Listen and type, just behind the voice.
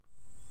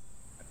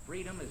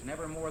Freedom is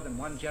never more than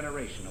one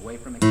generation away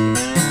from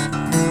extinction.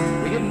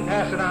 We didn't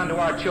pass it on to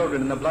our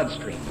children in the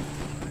bloodstream.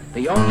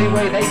 The only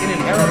way they can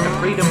inherit the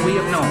freedom we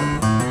have known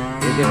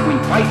is if we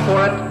fight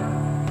for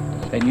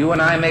it. Then you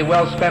and I may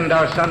well spend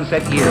our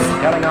sunset years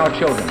telling our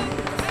children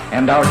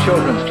and our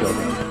children's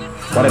children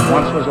what it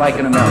once was like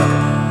in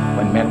America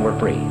when men were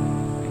free.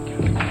 Thank you.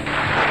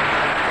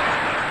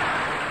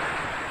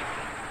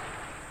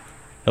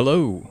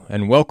 Hello,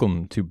 and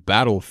welcome to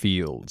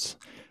Battlefields.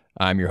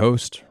 I'm your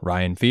host,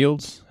 Ryan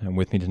Fields, and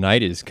with me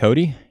tonight is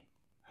Cody.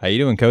 How you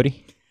doing,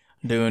 Cody?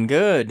 Doing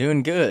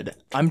good.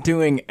 I'm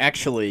doing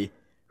actually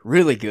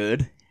really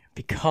good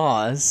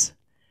because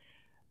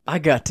I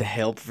got to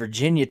help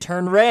Virginia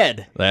turn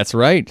red. That's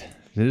right.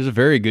 It is a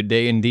very good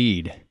day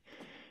indeed.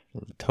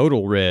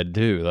 Total red,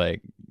 too.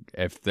 Like,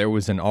 if there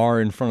was an R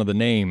in front of the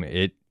name,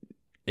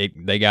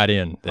 they got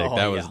in.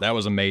 That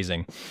was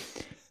amazing.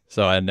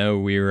 So I know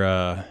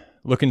we're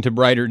looking to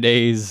brighter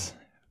days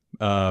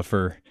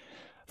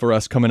for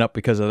us coming up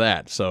because of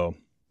that. So,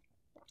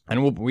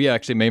 and we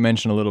actually may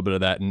mention a little bit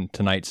of that in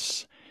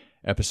tonight's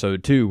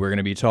episode too. We're going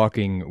to be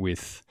talking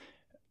with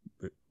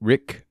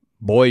Rick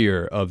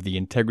Boyer of the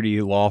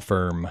Integrity Law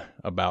Firm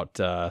about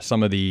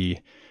some of the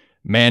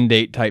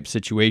mandate type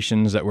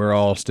situations that we're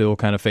all still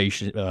kind of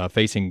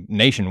facing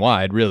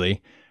nationwide,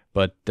 really.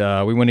 But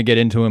we want to get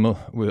into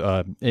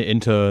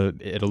it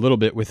a little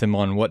bit with him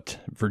on what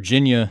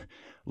Virginia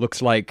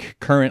looks like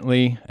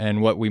currently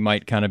and what we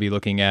might kind of be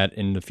looking at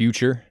in the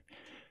future.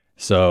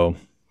 So,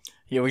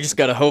 yeah, we just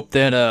got to hope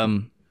that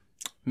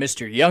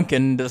Mr.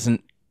 Youngkin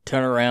doesn't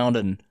turn around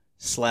and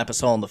slap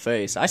us all in the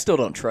face. I still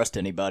don't trust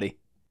anybody.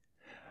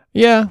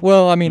 Yeah,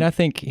 well, I mean, I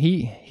think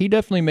he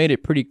definitely made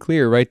it pretty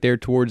clear right there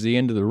towards the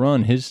end of the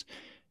run. His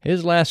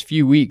last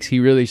few weeks, he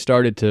really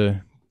started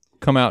to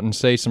come out and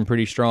say some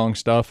pretty strong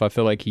stuff. I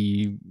feel like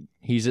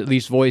he's at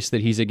least voiced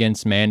that he's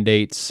against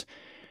mandates,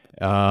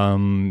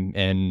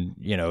 and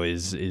you know,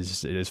 is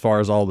as far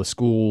as all the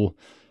school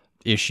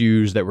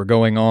issues that were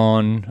going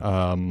on.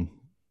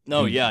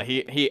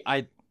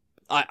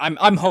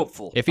 I'm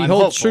hopeful. If he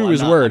holds true to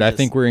his word, I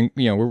think we're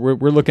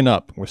looking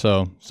up.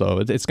 So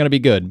it's going to be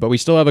good. But we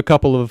still have a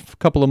couple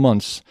of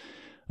months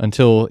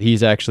until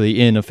he's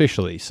actually in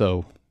officially.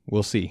 So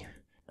we'll see.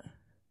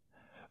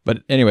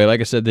 But anyway, like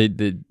I said,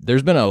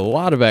 there's been a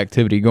lot of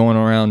activity going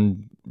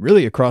around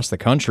really across the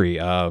country.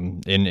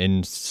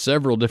 In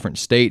several different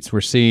states,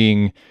 we're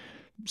seeing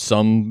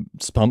some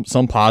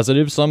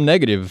positive, some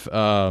negative.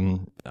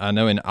 I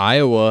know in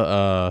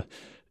Iowa,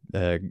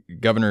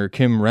 Governor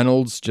Kim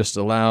Reynolds just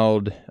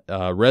allowed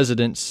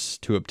residents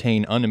to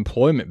obtain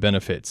unemployment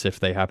benefits if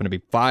they happen to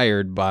be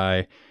fired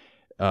by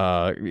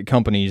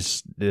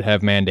companies that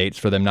have mandates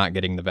for them not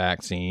getting the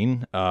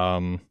vaccine.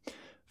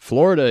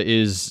 Florida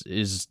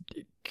is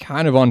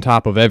kind of on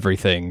top of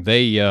everything.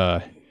 They,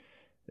 of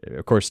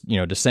course,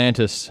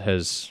 DeSantis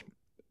has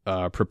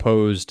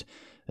proposed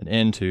an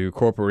end to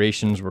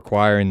corporations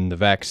requiring the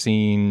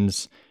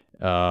vaccines.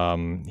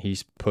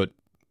 He's put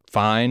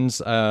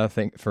fines, I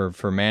think,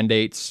 for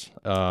mandates.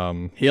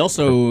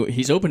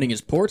 He's opening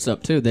his ports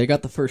up too. They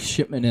got the first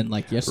shipment in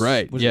yesterday.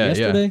 Right. Was it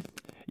yesterday?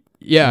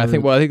 Yeah, I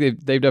think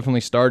they've definitely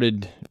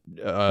started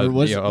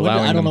allowing.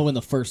 I don't know when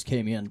the first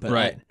came in, but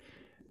right.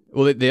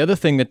 Well, the other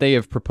thing that they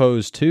have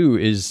proposed too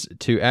is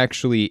to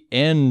actually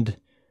end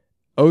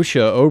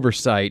OSHA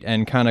oversight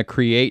and kind of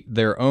create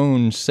their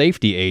own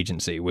safety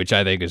agency, which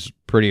I think is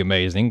pretty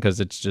amazing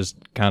because it's just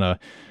kind of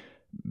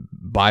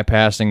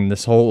bypassing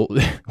this whole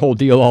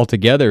deal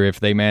altogether if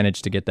they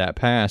manage to get that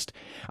passed.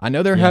 I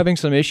know they're having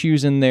some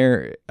issues in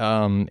their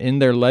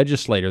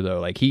legislator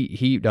though. Like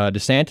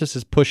DeSantis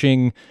is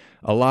pushing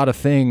a lot of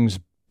things,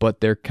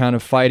 but they're kind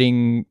of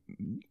fighting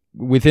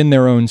within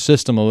their own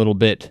system a little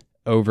bit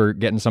over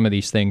getting some of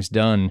these things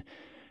done.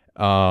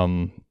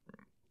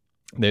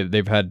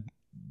 They've had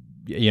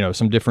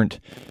some different,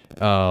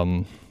 like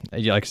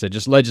I said,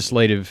 just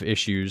legislative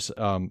issues.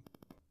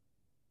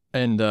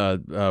 And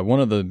one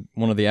of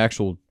the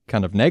actual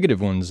kind of negative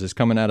ones is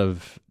coming out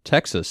of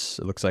Texas.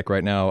 It looks like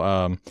right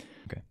now,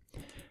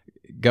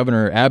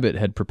 Governor Abbott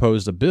had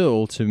proposed a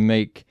bill to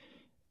make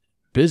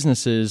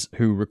businesses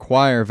who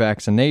require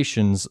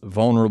vaccinations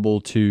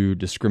vulnerable to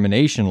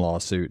discrimination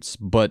lawsuits,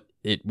 but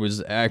it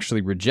was actually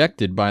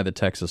rejected by the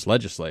Texas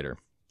legislator.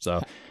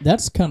 So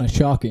that's kind of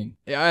shocking.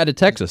 Yeah, out of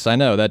Texas, I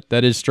know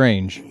that is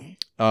strange.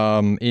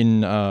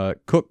 In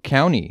Cook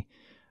County,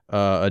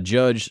 a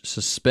judge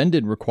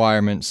suspended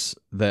requirements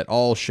that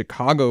all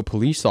Chicago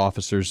police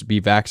officers be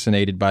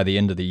vaccinated by the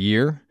end of the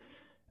year.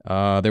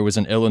 There was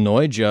an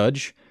Illinois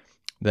judge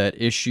that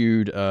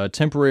issued a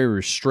temporary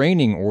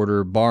restraining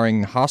order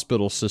barring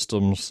hospital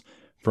systems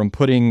from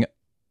putting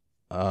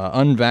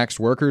unvaxxed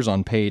workers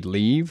on paid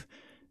leave.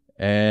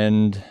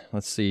 And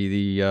let's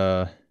see,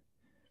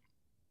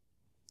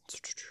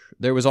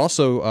 there was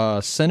also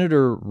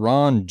Senator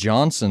Ron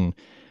Johnson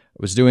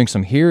was doing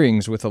some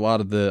hearings with a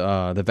lot of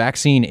the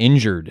vaccine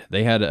injured.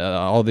 They had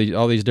all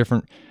these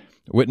different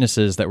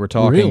witnesses that were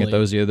talking Really? at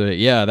those the other day.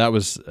 Yeah, that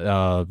was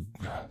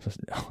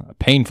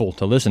painful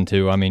to listen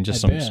to. I mean,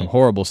 just I bet. some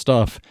horrible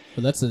stuff.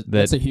 But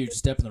that's a huge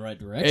step in the right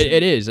direction.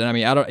 It is, and I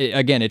mean,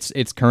 again,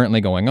 it's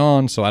currently going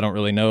on, so I don't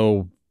really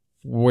know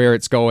where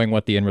it's going,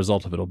 what the end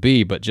result of it'll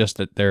be, but just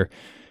that there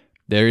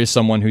is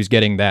someone who's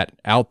getting that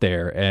out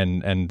there,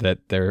 and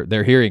that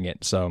they're hearing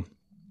it. So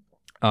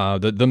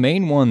the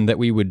main one that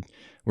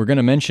we're going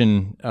to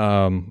mention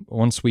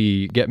once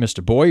we get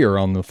Mr. Boyer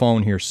on the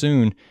phone here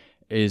soon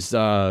is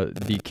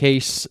the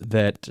case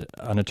that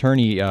an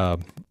attorney,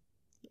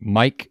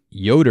 Mike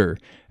Yoder,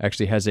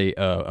 actually has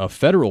a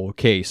federal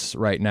case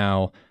right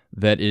now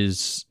that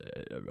is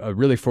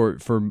really for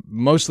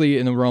mostly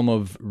in the realm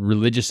of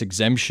religious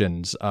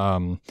exemptions,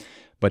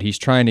 but he's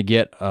trying to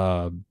get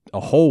a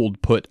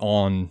hold put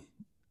on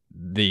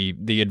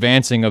the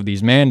advancing of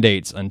these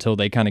mandates until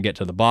they kind of get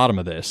to the bottom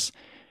of this.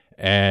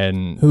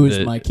 And Who is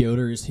Mike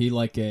Yoder? Is he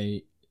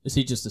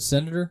just a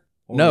senator?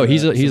 Or no,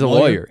 he's a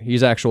lawyer.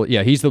 He's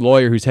the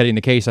lawyer who's heading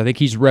the case. I think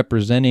he's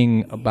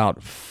representing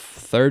about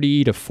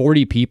 30 to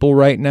 40 people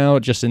right now,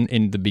 just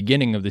in the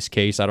beginning of this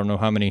case. I don't know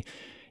how many,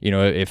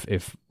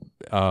 if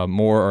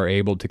more are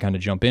able to kind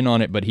of jump in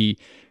on it, but he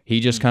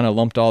just kind of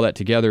lumped all that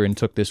together and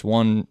took this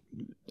one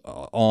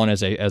on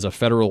as a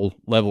federal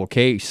level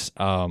case.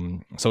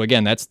 So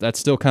again, that's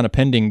still kind of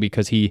pending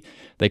because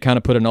they kind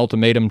of put an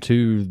ultimatum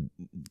to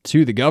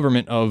the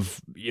government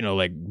of,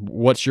 like,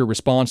 what's your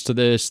response to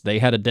this? They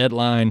had a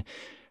deadline.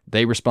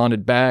 They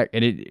responded back,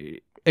 and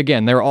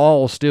again, they're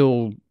all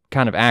still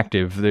kind of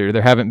active.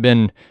 There haven't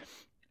been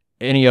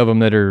any of them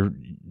that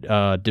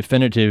are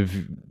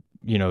definitive,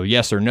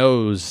 yes or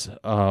no's.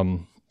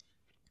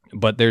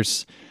 But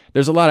there's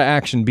a lot of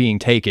action being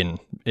taken.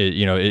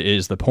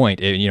 Is the point?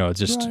 It's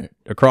just Right.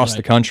 across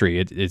the country.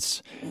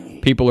 It's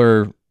people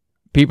are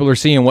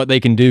seeing what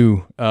they can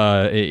do.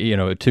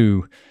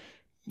 To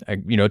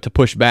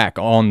push back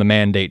on the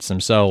mandates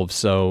themselves.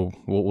 So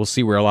we'll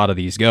see where a lot of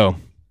these go.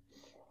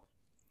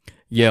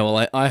 Yeah,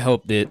 well, I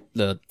hope that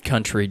the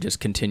country just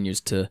continues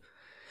to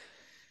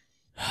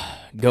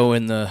go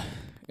in the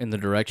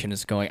direction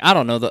it's going. I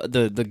don't know,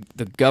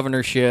 the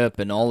governorship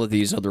and all of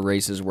these other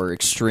races were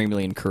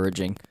extremely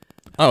encouraging.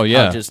 Oh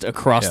yeah, Just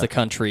across the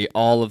country,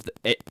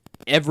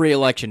 every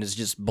election is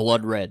just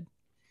blood red.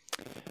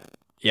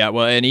 Yeah,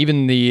 well, and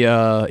even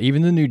the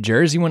New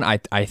Jersey one,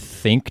 I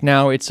think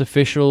now it's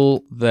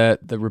official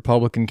that the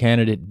Republican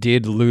candidate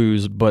did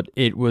lose, but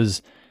it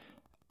was,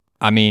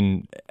 I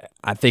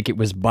think it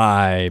was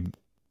by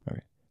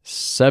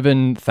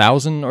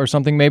 7,000 or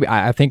something, maybe.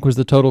 I think was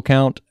the total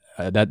count.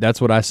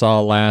 That's what I saw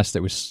last.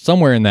 It was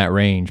somewhere in that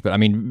range, but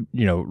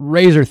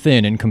razor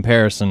thin in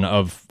comparison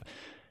of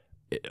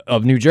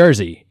New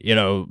Jersey.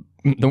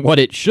 What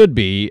it should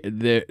be.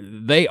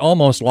 They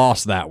almost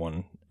lost that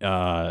one.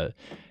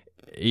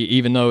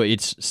 Even though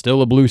it's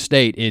still a blue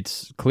state,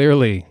 it's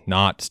clearly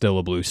not still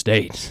a blue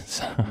state.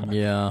 So,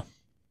 Yeah.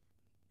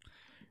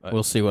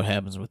 We'll see what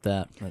happens with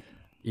that. But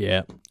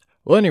yeah.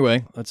 Well,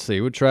 anyway, let's see.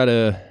 We'll try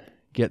to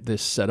get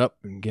this set up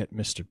and get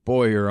Mr.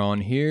 Boyer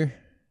on here.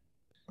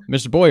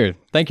 Mr. Boyer,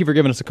 thank you for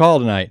giving us a call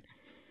tonight.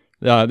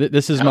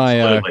 This is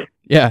Absolutely.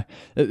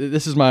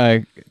 this is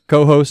my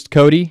co-host,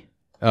 Cody.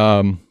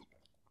 Good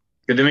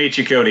to meet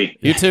you, Cody.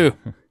 you too.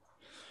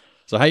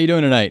 So how you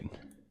doing tonight?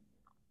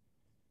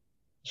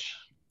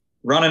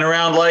 Running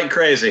around like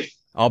crazy.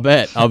 I'll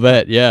bet.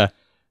 Yeah,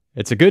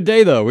 it's a good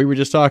day though. We were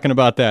just talking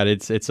about that.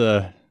 It's it's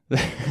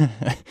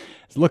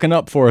looking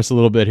up for us a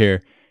little bit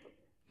here.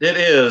 It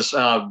is.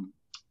 I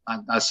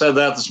said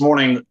that this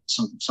morning.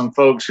 Some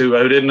folks who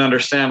didn't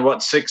understand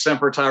what Sic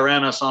Semper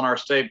Tyrannis on our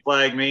state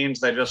flag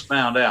means, they just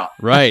found out.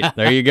 Right.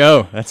 There you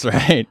go. That's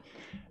right.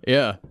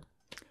 Yeah.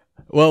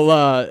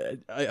 Well,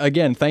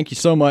 again, thank you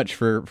so much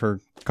for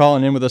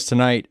calling in with us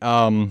tonight.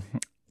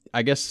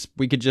 I guess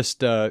we could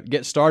just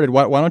get started.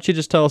 Why don't you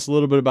just tell us a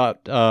little bit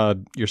about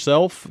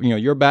yourself,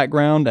 your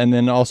background, and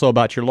then also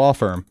about your law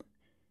firm?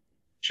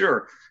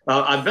 Sure.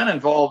 I've been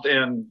involved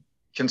in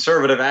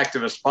conservative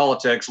activist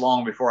politics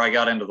long before I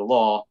got into the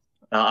law.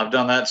 I've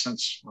done that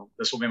since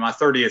this will be my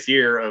 30th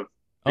year of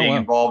being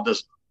involved as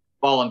a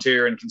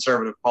volunteer in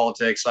conservative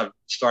politics. I've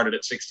started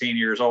at 16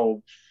 years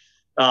old.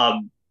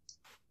 I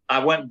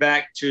went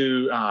back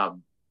to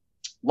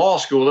law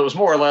school. It was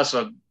more or less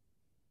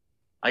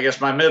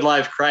my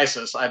midlife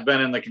crisis. I've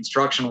been in the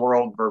construction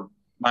world for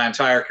my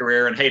entire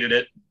career and hated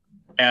it.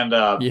 And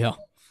went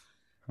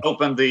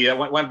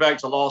back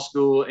to law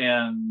school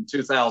in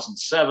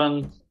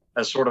 2007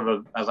 as sort of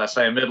a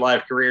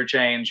midlife career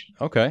change.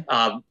 Okay.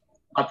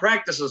 My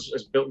practice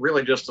is built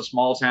really just a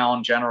small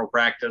town general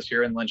practice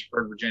here in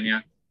Lynchburg,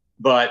 Virginia.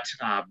 But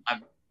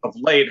I've of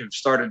late have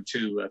started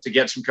to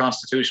get some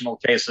constitutional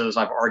cases.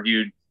 I've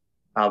argued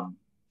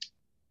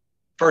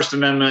First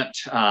Amendment,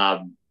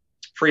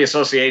 free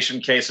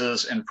association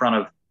cases in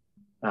front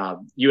of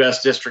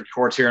U.S. district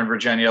courts here in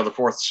Virginia, the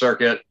Fourth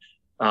Circuit.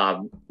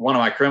 One of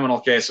my criminal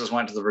cases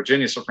went to the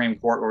Virginia Supreme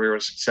Court where we were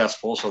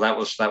successful, so that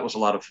was a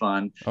lot of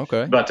fun.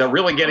 Okay. But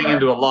really getting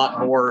into a lot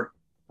more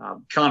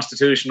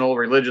constitutional,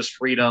 religious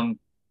freedom,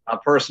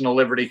 personal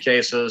liberty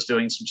cases,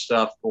 doing some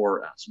stuff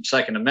for some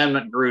Second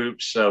Amendment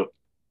groups. So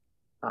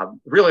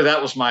really,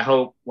 that was my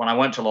hope when I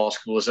went to law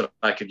school, is that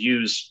I could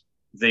use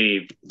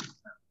the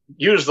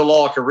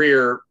law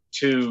career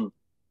to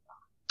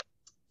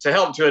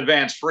help to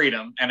advance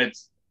freedom. And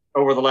it's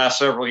over the last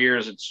several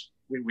years,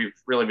 we've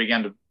really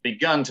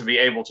begun to be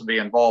able to be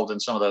involved in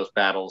some of those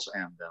battles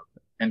and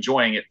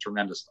enjoying it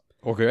tremendously.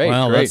 Okay,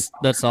 Wow, great.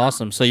 that's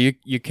awesome. So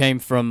you came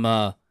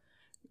from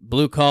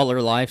blue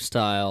collar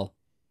lifestyle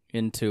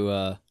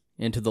into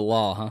the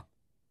law, huh?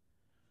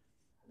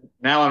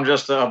 Now I'm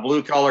just a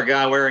blue collar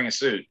guy wearing a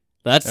suit.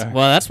 That's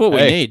what we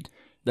Hey. need.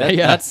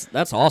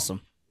 That's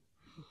awesome.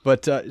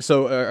 But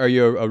so are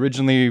you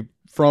originally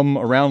from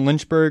around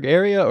Lynchburg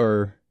area,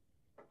 or?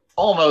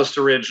 Almost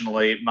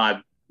originally.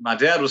 My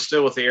dad was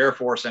still with the Air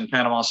Force in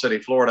Panama City,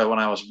 Florida when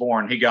I was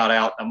born. He got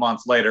out a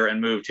month later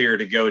and moved here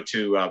to go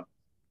to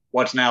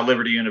what's now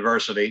Liberty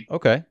University.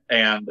 Okay.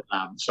 And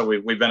so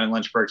we've been in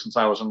Lynchburg since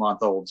I was a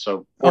month old.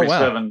 So Oh,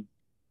 wow.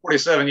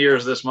 47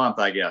 years this month,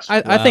 I guess.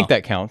 I think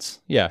that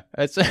counts. Yeah.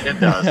 It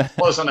does.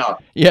 Close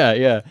enough.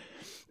 Yeah.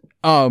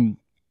 Well,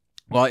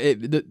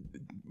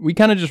 we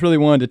kind of just really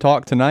wanted to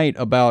talk tonight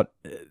about,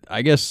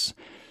 I guess,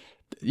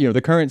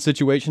 the current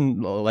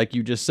situation, like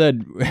you just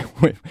said,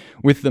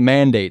 with the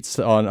mandates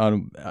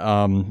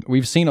on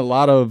we've seen a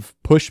lot of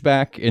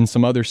pushback in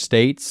some other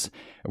states.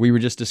 We were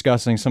just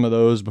discussing some of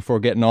those before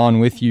getting on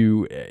with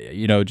you.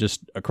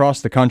 Just across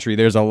the country,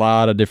 there's a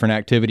lot of different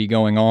activity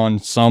going on.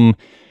 Some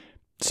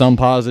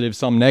positive,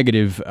 some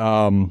negative.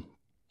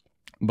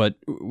 But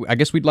I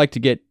guess we'd like to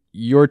get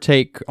your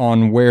take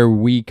on where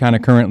we kind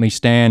of currently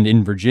stand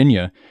in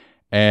Virginia,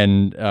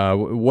 and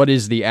what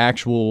is the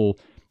actual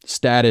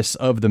status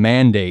of the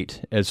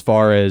mandate as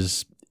far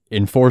as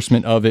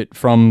enforcement of it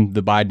from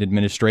the Biden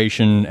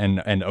administration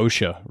and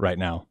OSHA right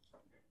now.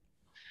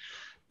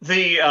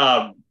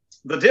 The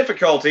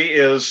difficulty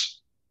is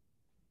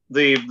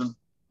the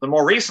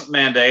more recent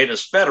mandate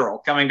is federal,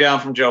 coming down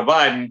from Joe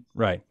Biden,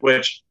 right?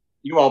 Which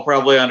you all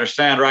probably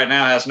understand right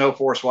now has no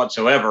force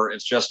whatsoever.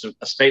 It's just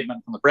a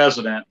statement from the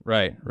president.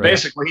 Right.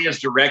 Basically, he has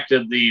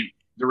directed the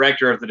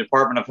director of the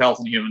Department of Health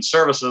and Human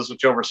Services,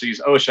 which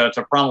oversees OSHA,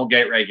 to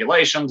promulgate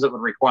regulations that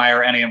would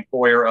require any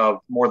employer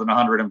of more than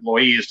 100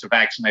 employees to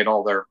vaccinate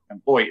all their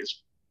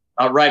employees.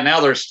 Right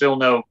now, there's still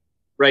no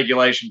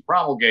regulation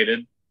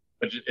promulgated,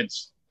 but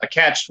it's a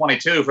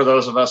catch-22 for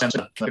those of us in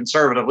the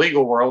conservative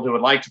legal world who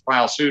would like to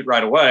file suit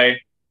right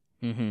away.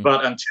 Mm-hmm.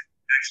 But until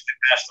they actually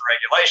pass the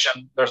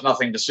regulation, there's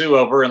nothing to sue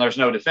over and there's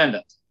no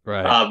defendant.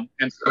 Right.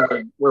 And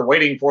so we're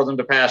waiting for them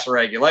to pass a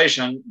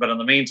regulation. But in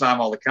the meantime,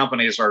 all the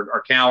companies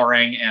are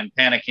cowering and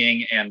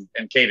panicking and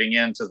caving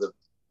in to the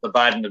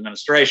Biden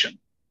administration.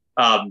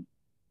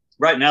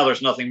 Right now,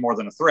 there's nothing more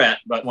than a threat.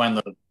 But when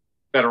the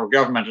federal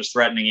government is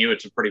threatening you,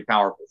 it's a pretty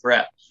powerful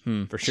threat.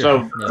 For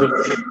sure. So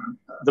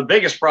the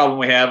biggest problem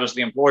we have is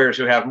the employers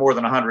who have more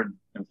than 100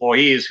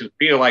 employees who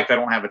feel like they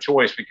don't have a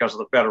choice because of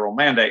the federal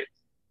mandate.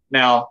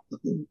 Now,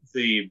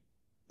 the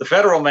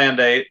federal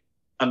mandate,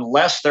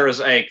 unless there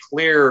is a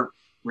clear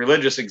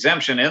religious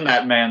exemption in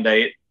that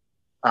mandate,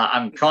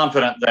 I'm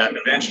confident that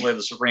eventually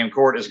the Supreme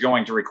Court is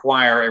going to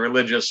require a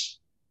religious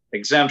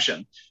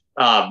exemption.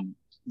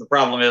 The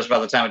problem is by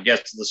the time it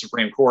gets to the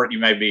Supreme Court, you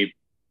may be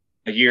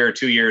a year or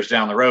 2 years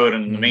down the road.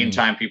 And in the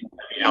meantime, people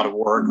may be out of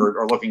work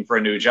or looking for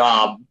a new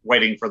job,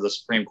 waiting for the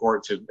Supreme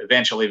Court to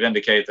eventually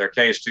vindicate their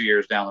case 2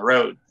 years down the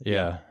road.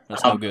 Yeah,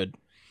 that's no good.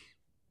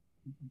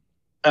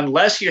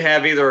 Unless you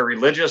have either a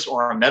religious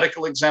or a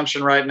medical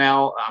exemption right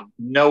now,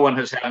 no one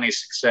has had any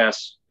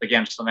success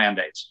against the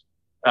mandates.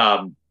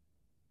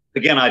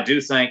 Again, I do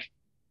think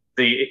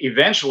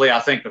eventually, I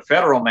think the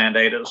federal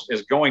mandate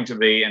is going to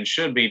be and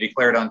should be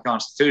declared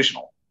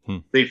unconstitutional.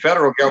 The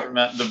federal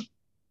government,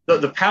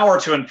 the power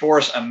to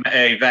enforce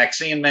a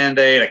vaccine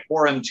mandate, a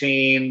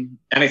quarantine,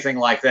 anything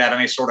like that,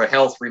 any sort of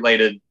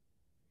health-related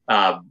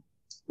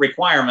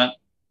requirement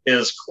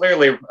is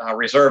clearly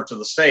reserved to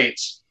the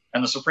states.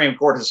 And the Supreme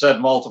Court has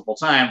said multiple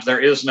times there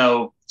is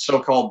no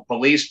so-called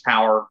police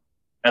power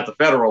at the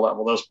federal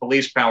level. Those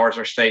police powers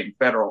are state and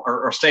federal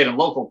or state and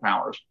local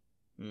powers.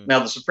 Now,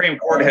 the Supreme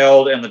Court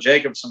held in the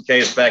Jacobson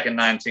case back in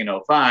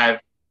 1905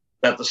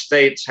 that the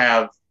states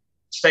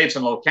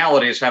and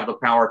localities have the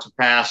power to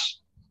pass,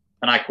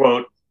 and I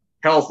quote,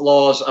 health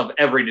laws of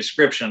every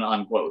description,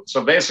 unquote.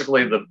 So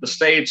basically, the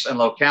states and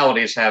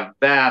localities have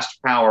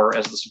vast power,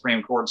 as the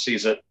Supreme Court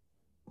sees it,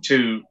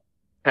 to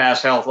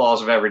pass health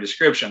laws of every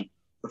description.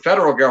 The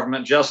federal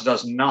government just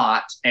does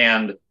not,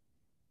 and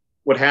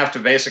would have to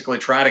basically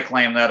try to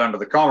claim that under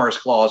the Commerce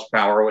Clause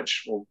power,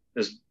 which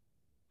is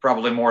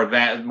probably more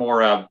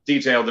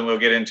detailed than we'll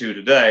get into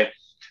today.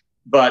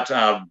 But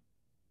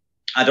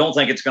I don't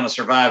think it's going to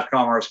survive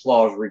Commerce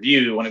Clause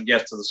review when it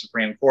gets to the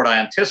Supreme Court. I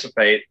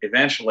anticipate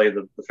eventually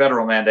the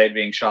federal mandate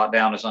being shot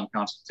down as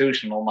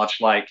unconstitutional, much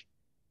like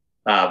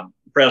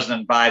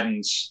President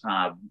Biden's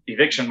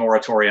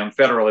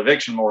federal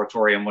eviction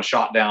moratorium was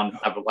shot down.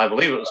 I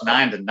believe it was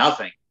 9-0.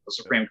 The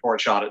Supreme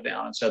Court shot it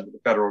down and said that the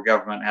federal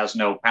government has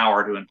no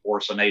power to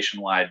enforce a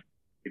nationwide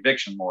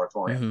eviction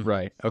moratorium.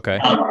 Right. Okay.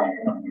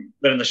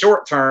 in the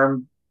short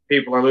term,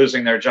 people are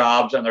losing their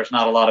jobs and there's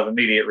not a lot of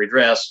immediate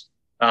redress.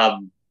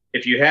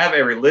 If you have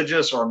a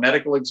religious or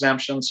medical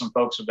exemption, some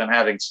folks have been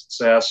having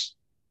success,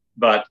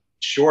 but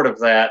short of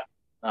that,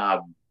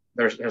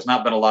 there has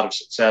not been a lot of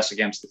success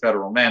against the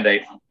federal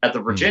mandate. At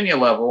the Virginia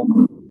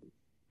level,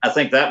 I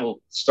think that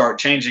will start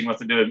changing with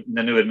the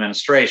new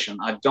administration.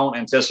 I don't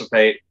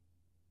anticipate.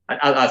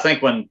 I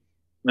think when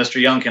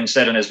Mr. Youngkin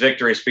said in his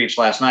victory speech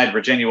last night,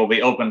 Virginia will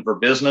be open for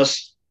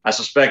business, I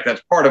suspect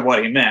that's part of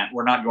what he meant.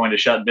 We're not going to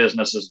shut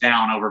businesses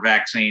down over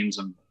vaccines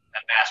and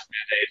mask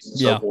mandates and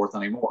so forth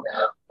anymore.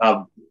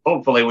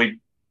 Hopefully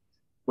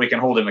we can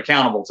hold him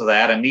accountable to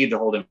that and need to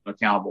hold him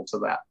accountable to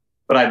that.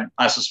 But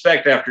I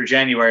suspect after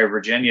January,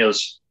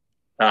 Virginia's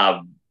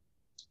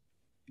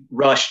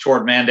rush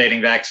toward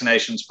mandating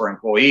vaccinations for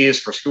employees,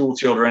 for school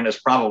children, is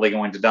probably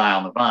going to die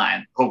on the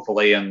vine,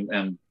 hopefully.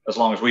 And as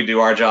long as we do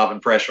our job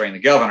in pressuring the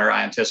governor,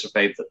 I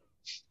anticipate that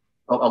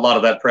a lot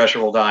of that pressure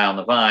will die on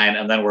the vine,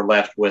 and then we're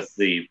left with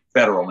the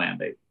federal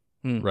mandate.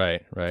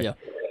 Right. Yeah.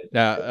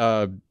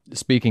 Now,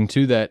 speaking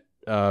to that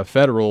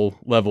federal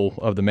level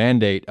of the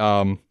mandate,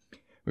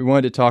 we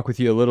wanted to talk with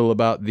you a little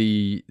about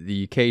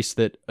the case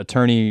that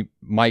Attorney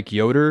Mike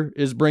Yoder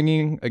is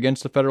bringing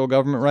against the federal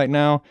government right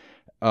now.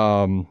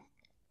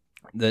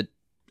 That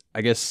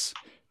I guess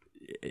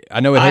I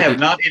know I have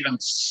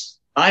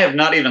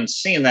not even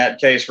seen that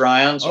case,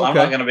 Ryan. So I'm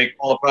not going to be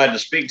qualified to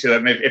speak to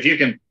it. If you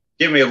can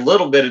give me a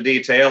little bit of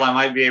detail, I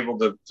might be able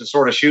to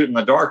sort of shoot in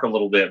the dark a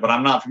little bit. But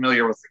I'm not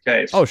familiar with the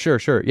case. Oh, sure,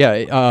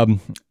 yeah.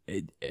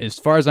 As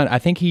far as I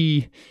think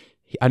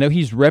I know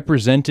he's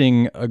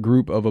representing a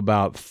group of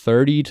about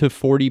 30 to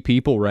 40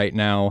 people right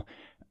now,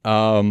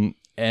 and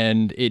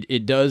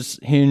it does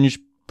hinge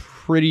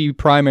pretty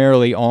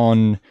primarily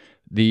on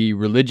the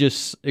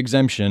religious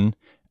exemption,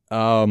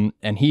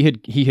 and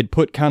he had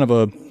put kind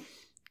of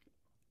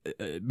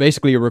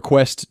basically a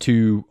request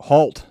to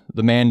halt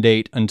the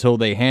mandate until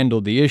they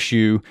handled the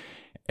issue,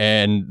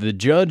 and the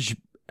judge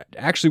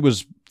actually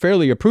was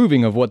fairly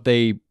approving of what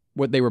they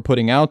were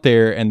putting out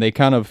there, and they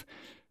kind of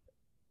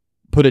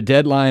put a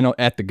deadline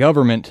at the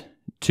government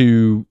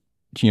to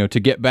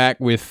get back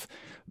with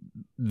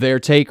their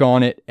take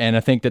on it. And I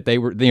think that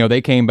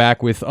they came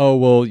back with,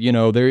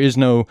 there is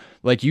no,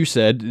 like you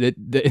said,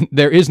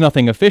 there is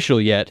nothing official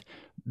yet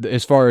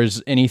as far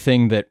as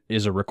anything that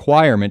is a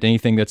requirement,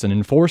 anything that's an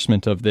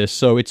enforcement of this.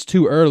 So it's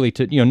too early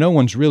to, no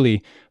one's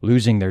really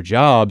losing their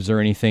jobs or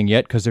anything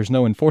yet because there's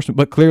no enforcement,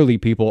 but clearly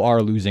people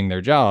are losing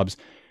their jobs.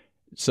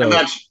 So and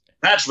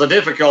that's the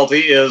difficulty,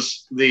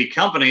 is the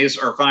companies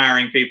are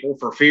firing people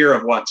for fear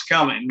of what's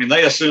coming. I mean,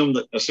 they assume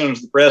that as soon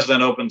as the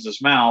president opens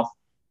his mouth,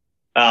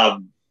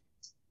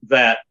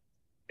 that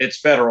it's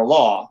federal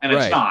law, and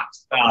it's not.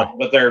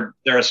 But they're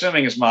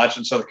assuming as much,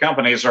 and so the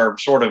companies are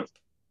sort of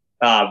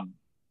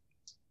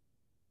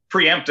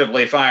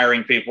preemptively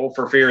firing people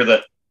for fear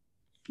that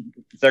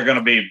they're going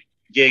to be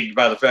gigged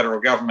by the federal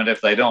government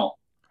if they don't.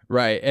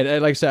 Right,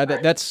 and like I said,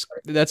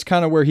 that's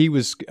kind of where he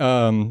was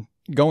going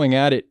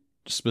at it,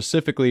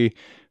 specifically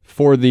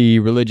for the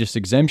religious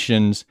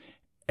exemptions.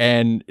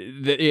 And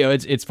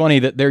it's funny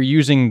that they're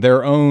using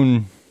their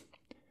own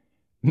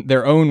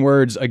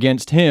words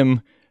against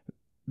him,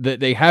 that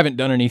they haven't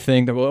done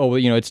anything, that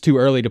it's too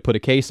early to put a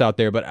case out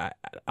there. But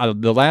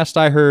the last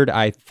I heard,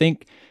 I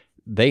think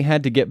they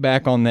had to get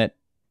back on that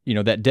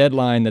that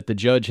deadline that the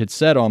judge had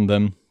set on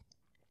them,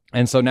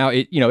 and so now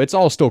it's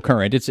all still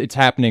current. It's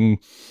happening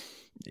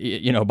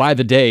by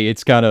the day.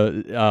 It's kind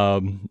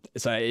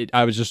of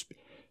I was just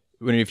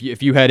wondering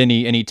if you had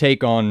any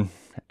take on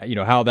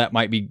how that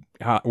might be,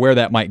 where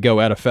that might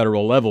go at a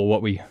federal level,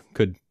 what we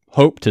could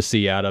hope to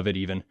see out of it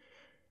even.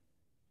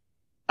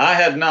 I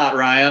had not,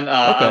 Ryan.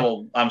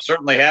 Okay. I'm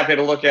certainly happy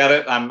to look at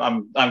it.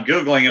 I'm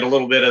Googling it a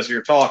little bit as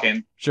you're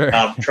talking. Sure.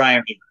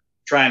 Trying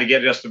to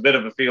get just a bit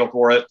of a feel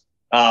for it.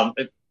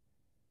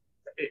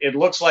 It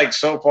looks like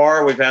so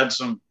far we've had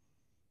some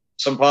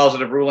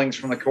positive rulings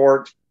from the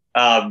court.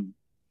 I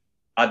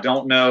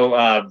don't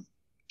know.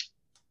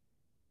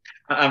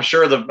 I'm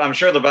sure the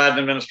Biden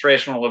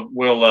administration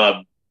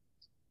will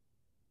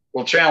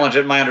challenge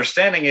it. My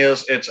understanding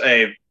is it's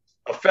a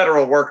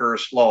federal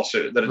workers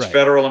lawsuit, that it's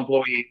federal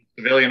employees,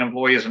 civilian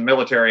employees, and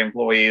military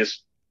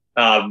employees.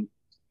 And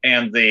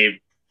the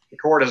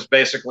court has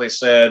basically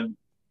said,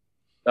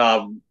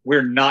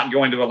 we're not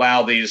going to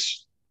allow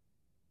these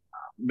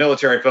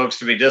military folks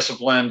to be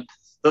disciplined.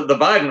 The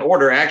Biden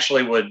order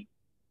actually would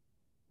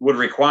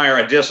require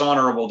a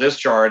dishonorable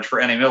discharge for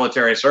any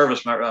military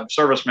service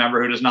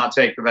member who does not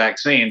take the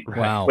vaccine.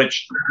 Wow.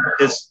 Which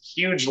is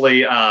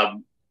hugely,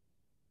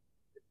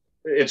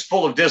 it's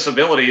full of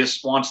disabilities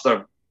once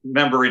the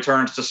member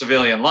returns to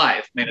civilian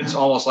life. I mean, it's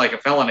almost like a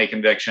felony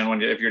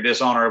conviction if you're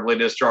dishonorably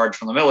discharged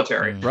from the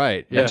military.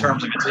 Right. Yeah. In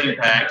terms of its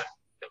impact.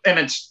 And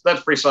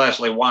that's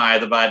precisely why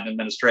the Biden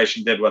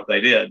administration did what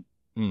they did.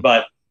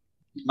 But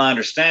my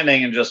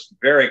understanding, and just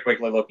very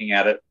quickly looking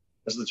at it,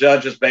 is the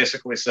judge has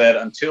basically said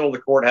until the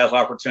court has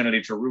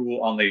opportunity to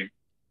rule on the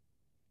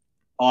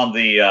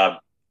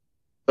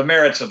the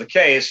merits of the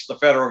case, the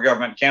federal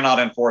government cannot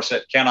enforce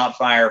it, cannot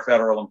fire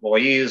federal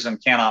employees,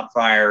 and cannot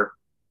fire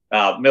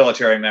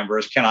military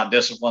members, cannot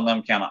discipline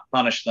them, cannot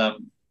punish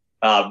them.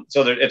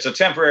 So it's a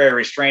temporary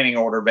restraining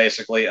order,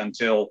 basically,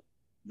 until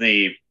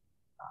the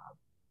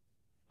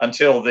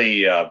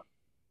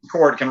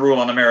court can rule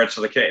on the merits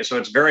of the case. So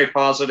it's very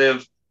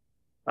positive.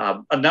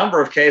 A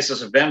number of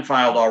cases have been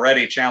filed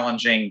already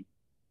challenging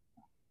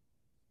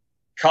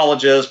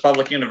colleges,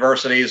 public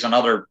universities, and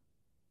other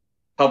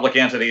public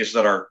entities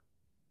that are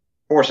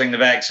forcing the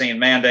vaccine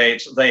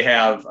mandates. They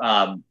have,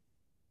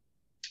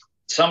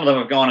 some of them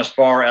have gone as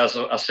far as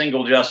a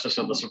single justice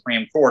of the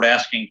Supreme Court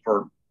asking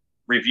for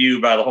review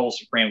by the whole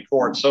Supreme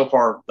Court. So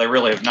far, they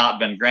really have not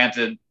been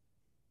granted.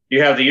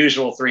 You have the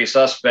usual three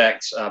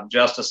suspects,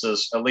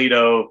 Justices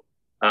Alito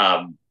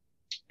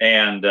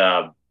and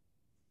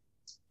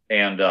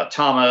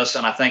Thomas,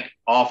 and I think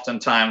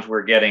oftentimes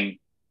we're getting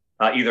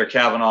either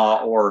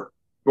Kavanaugh or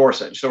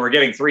Gorsuch. So we're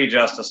getting three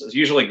justices,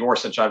 usually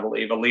Gorsuch, I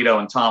believe, Alito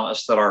and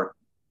Thomas, that are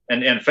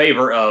in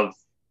favor of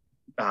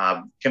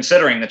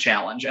considering the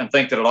challenge and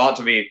think that it ought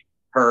to be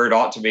heard,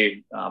 ought to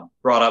be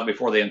brought up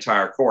before the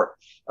entire court.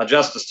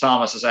 Justice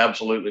Thomas is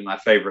absolutely my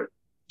favorite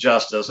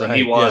justice, and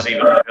he was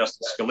even when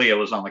Justice Scalia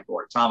was on the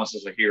court. Thomas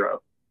is a hero.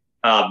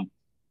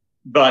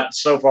 But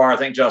so far, I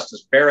think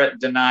Justice Barrett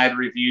denied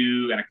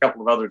review, and a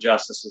couple of other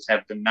justices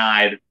have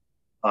denied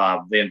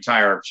the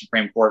entire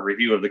Supreme Court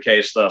review of the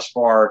case thus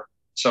far.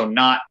 So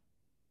not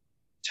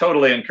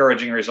totally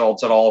encouraging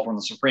results at all from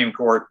the Supreme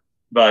Court.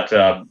 But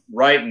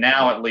right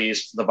now, at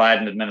least, the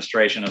Biden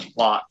administration is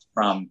blocked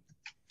from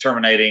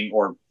terminating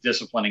or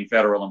disciplining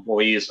federal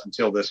employees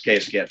until this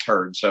case gets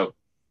heard. So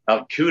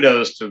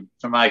kudos to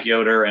Mike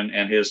Yoder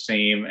and his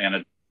team,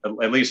 and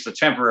at least a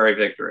temporary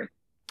victory.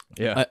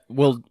 Yeah.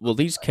 Will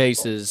these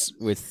cases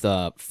with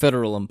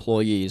federal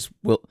employees,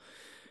 will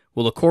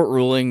the court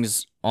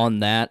rulings on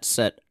that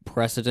set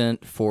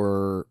precedent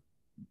for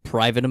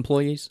private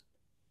employees?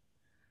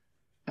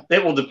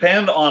 It will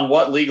depend on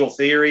what legal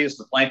theories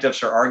the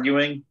plaintiffs are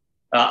arguing.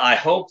 I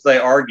hope they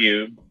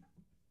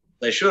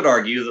should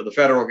argue that the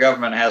federal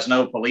government has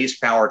no police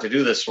power to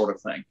do this sort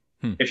of thing.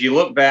 If you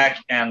look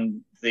back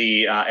in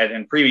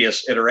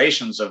previous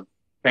iterations of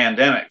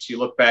pandemics, you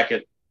look back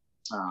at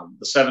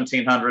the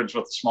 1700s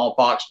with the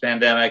smallpox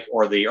pandemic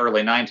or the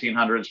early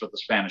 1900s with the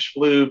Spanish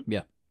flu.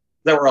 Yeah.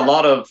 There were a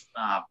lot of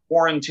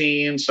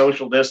quarantine,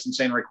 social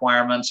distancing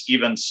requirements,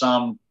 even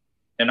some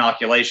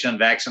inoculation,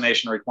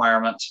 vaccination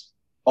requirements.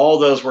 All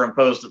those were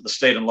imposed at the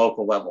state and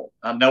local level.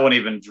 No one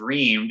even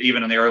dreamed,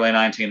 even in the early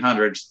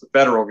 1900s, the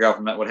federal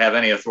government would have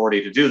any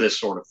authority to do this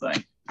sort of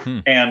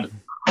thing. And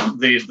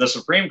the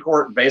Supreme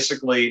Court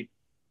basically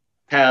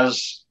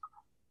has,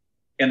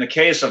 in the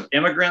case of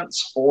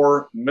immigrants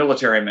or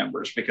military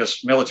members,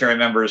 because military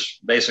members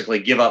basically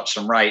give up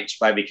some rights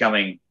by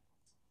becoming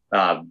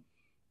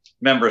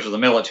members of the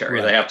military.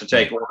 Right. They have to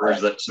take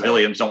orders that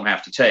civilians don't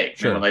have to take.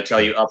 Sure. And when they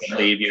tell you up and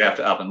leave, you have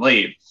to up and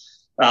leave.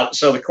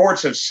 So the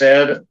courts have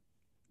said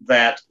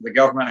that the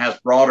government has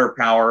broader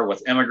power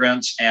with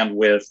immigrants and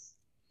with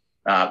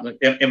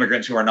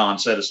immigrants who are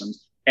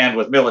non-citizens and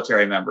with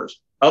military members.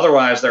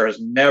 Otherwise, there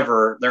is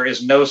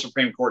no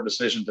Supreme Court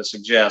decision to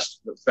suggest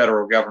that the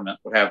federal government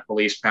would have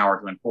police power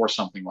to enforce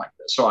something like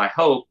this. So I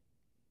hope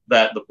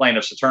that the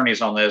plaintiffs'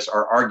 attorneys on this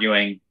are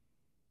arguing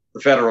the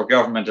federal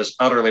government is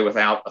utterly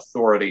without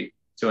authority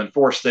to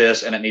enforce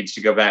this, and it needs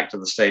to go back to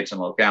the states and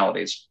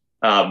localities.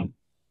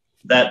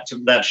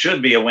 That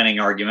should be a winning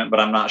argument, but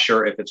I'm not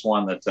sure if it's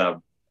one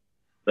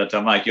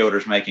that Mike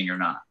Yoder's making or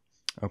not.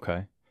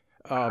 Okay.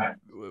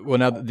 Well,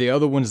 now the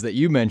other ones that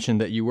you mentioned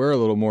that you were a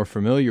little more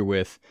familiar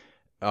with,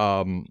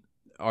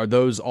 are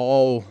those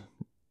all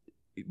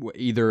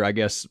either, I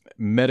guess,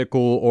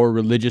 medical or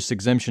religious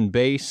exemption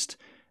based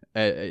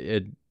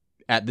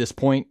at this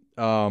point?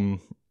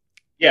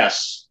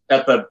 Yes.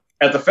 At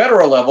the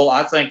federal level,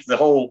 I think the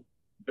whole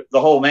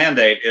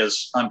mandate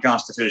is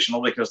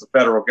unconstitutional because the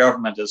federal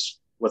government is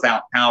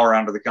without power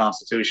under the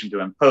Constitution to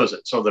impose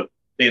it. So the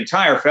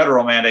entire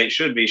federal mandate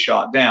should be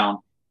shot down.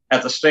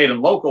 At the state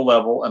and local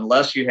level,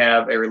 unless you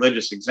have a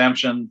religious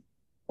exemption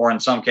or in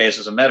some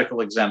cases a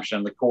medical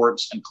exemption, the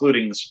courts,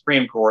 including the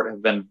Supreme Court,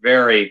 have been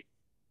very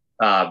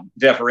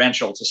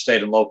deferential to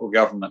state and local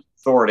government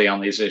authority on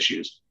these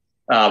issues.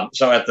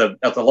 So at the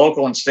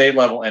local and state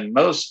level, in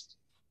most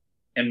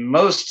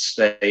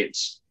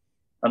states,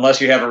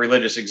 unless you have a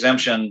religious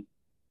exemption,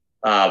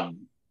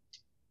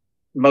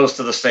 most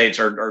of the states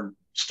are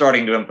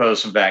starting to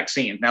impose some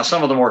vaccines. Now,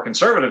 some of the more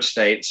conservative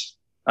states,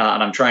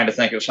 and I'm trying to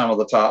think of some of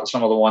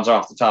the ones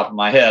off the top of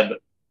my head, but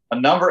a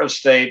number of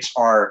states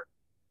are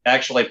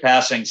actually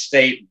passing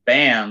state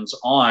bans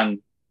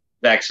on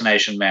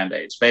vaccination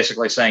mandates,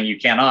 basically saying you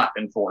cannot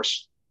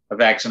enforce a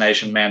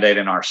vaccination mandate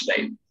in our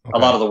state. Okay. A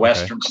lot of the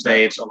Western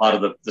states, a lot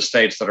of the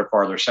states that are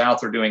farther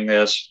south are doing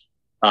this.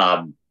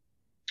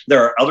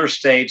 There are other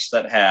states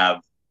that have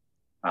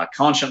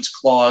conscience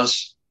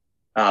clause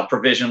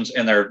provisions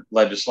in their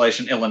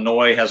legislation.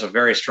 Illinois has a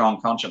very strong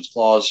conscience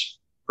clause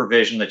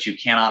provision that you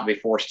cannot be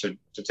forced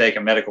to take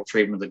a medical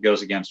treatment that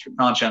goes against your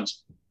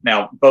conscience.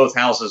 Now, both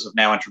houses have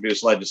now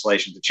introduced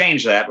legislation to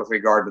change that with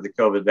regard to the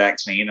COVID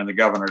vaccine, and the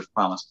governor's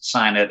promised to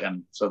sign it,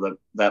 and so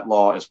that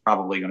law is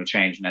probably going to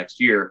change next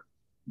year,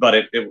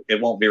 but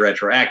it won't be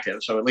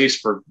retroactive. So at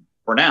least for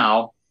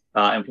now,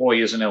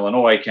 employees in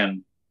Illinois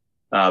can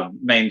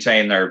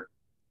maintain their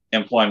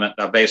employment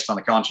based on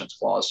the conscience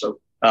clause. So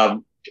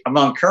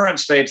among current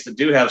states that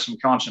do have some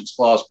conscience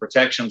clause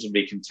protections would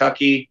be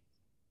Kentucky,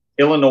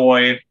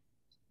 Illinois,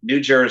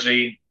 New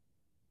Jersey,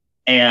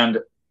 and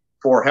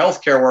for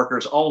healthcare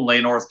workers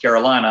only, North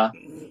Carolina.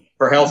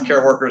 For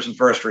healthcare workers and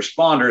first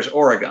responders,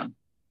 Oregon.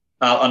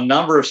 A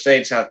number of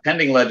states have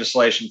pending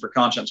legislation for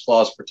conscience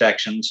clause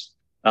protections.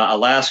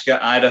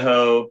 Alaska,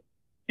 Idaho,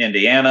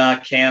 Indiana,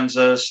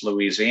 Kansas,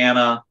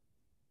 Louisiana,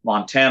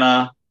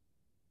 Montana,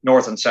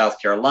 North and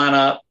South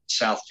Carolina,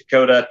 South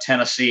Dakota,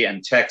 Tennessee,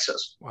 and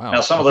Texas. Wow.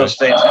 Now, some of those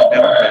states have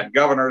Democrat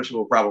governors who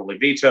will probably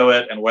veto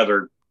it, and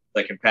whether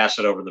they can pass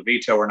it over the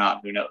veto or not,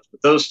 who knows?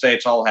 But those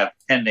states all have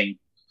pending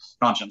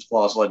conscience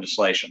clause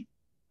legislation.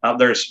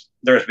 There's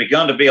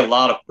begun to be a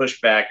lot of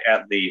pushback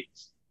at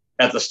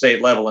the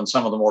state level in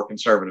some of the more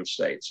conservative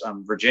states.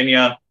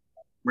 Virginia,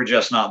 we're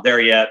just not there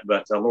yet,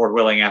 but Lord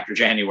willing, after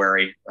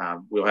January,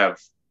 we'll have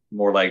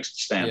more legs to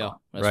stand on.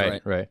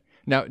 That's right.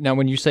 Now,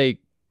 when you say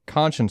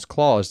conscience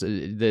clause,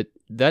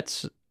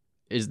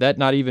 is that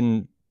not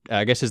even?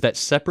 I guess is that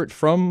separate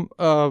from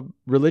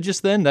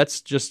religious? Then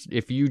that's just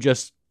if you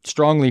just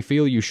strongly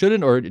feel you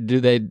shouldn't, or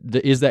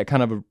is that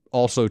kind of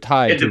also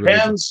tied? It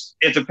depends.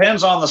 It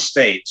depends on the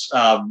states.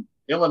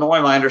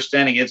 Illinois, my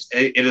understanding is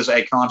it is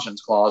a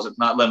conscience clause. It's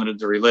not limited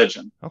to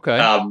religion. Okay.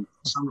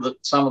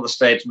 Some of the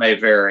states may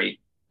vary,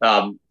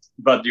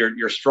 but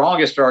your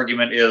strongest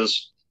argument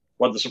is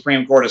what the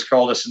Supreme Court has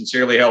called a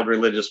sincerely held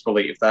religious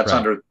belief. That's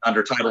right.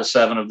 under Title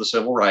VII of the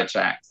Civil Rights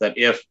Act. That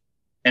if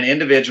an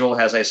individual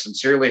has a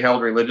sincerely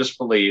held religious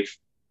belief,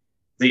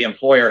 the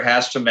employer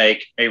has to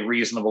make a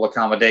reasonable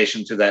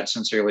accommodation to that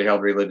sincerely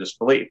held religious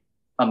belief,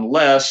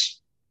 unless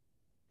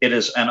it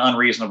is an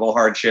unreasonable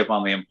hardship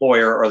on the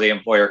employer or the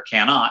employer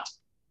cannot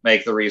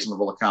make the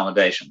reasonable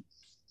accommodation.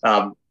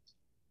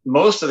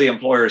 Most of the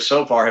employers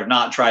so far have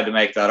not tried to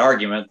make that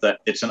argument that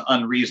it's an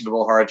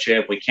unreasonable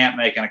hardship, we can't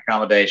make an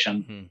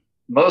accommodation. Mm-hmm.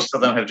 Most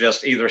of them have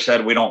just either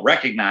said, we don't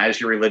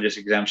recognize your religious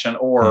exemption,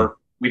 or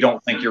we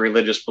don't think your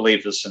religious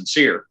belief is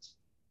sincere.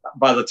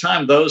 By the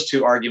time those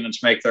two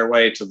arguments make their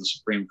way to the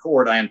Supreme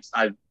Court,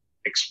 I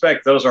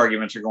expect those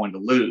arguments are going to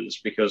lose,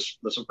 because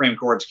the Supreme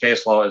Court's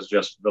case law is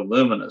just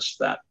voluminous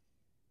that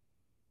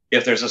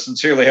if there's a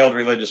sincerely held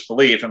religious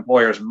belief,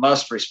 employers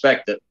must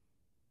respect it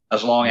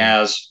as long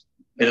as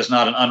it is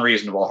not an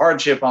unreasonable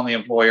hardship on the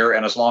employer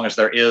and as long as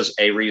there is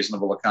a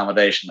reasonable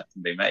accommodation that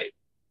can be made.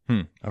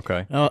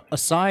 Okay.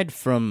 Aside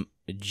from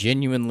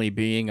genuinely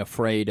being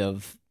afraid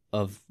of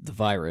the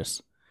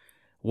virus,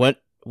 what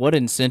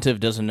incentive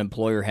does an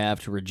employer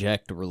have to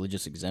reject a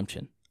religious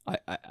exemption?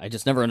 I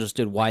just never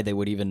understood why they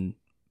would even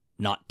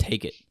not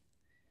take it.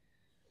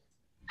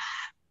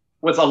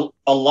 With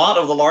a lot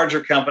of the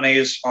larger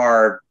companies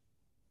the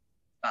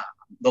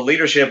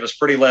leadership is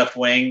pretty left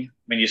wing.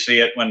 I mean, you see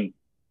it when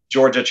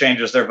Georgia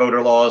changes their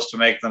voter laws to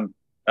make them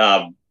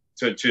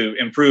to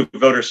improve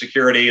voter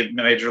security.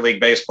 Major League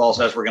Baseball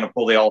says we're going to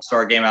pull the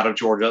All-Star game out of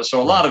Georgia.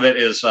 So a lot of it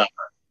is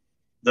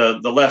the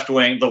left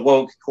wing, the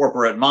woke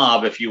corporate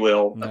mob, if you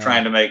will,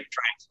 trying to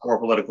score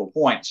political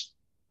points.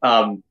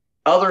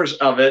 Others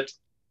of it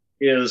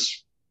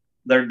is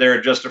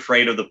they're just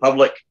afraid of the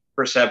public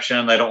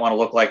perception. They don't want to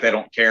look like they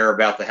don't care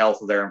about the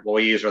health of their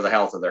employees or the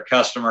health of their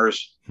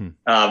customers.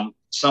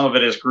 Some of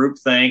it is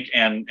groupthink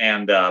and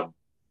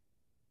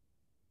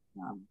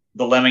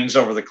the lemmings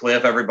over the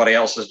cliff. Everybody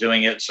else is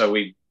doing it, so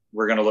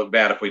we're going to look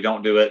bad if we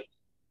don't do it.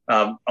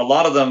 A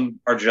lot of them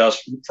are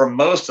for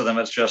most of them,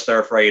 it's just they're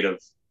afraid of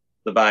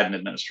the Biden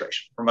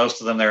administration. For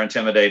most of them, they're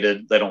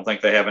intimidated. They don't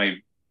think they have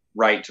any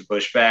right to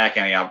push back,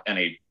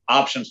 any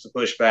options to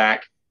push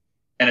back.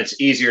 And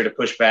it's easier to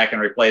push back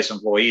and replace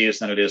employees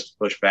than it is to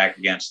push back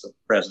against the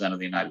president of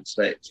the United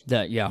States.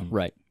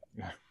 Right.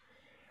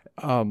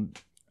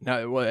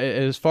 Now,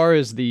 as far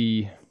as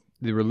the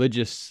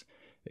religious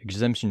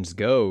exemptions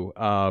go,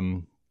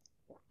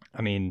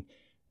 I mean,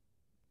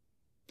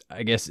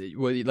 I guess,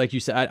 like you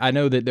said, I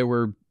know that there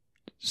were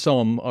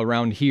some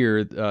around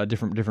here,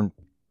 different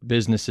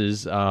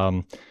businesses.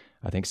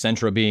 I think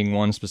Centra being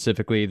one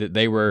specifically, that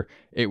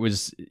it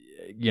was,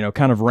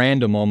 kind of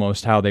random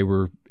almost how they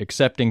were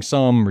accepting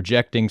some,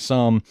 rejecting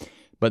some,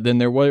 but then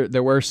there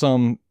were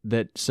some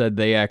that said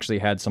they actually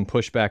had some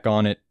pushback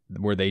on it,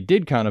 where they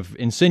did kind of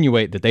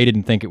insinuate that they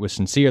didn't think it was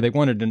sincere. They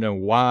wanted to know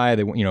why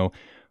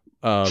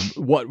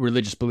what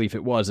religious belief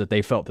it was that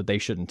they felt that they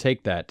shouldn't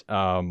take that.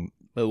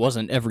 It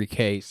wasn't every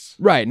case.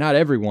 Right, not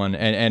everyone.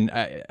 And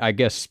I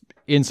guess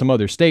in some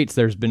other states,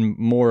 there's been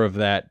more of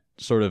that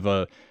sort of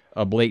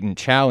a blatant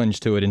challenge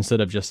to it instead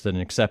of just an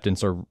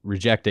acceptance or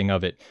rejecting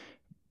of it.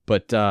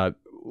 But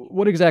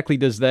what exactly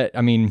does that,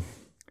 I mean,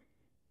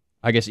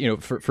 I guess,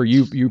 for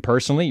you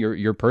personally,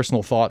 your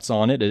personal thoughts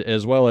on it,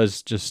 as well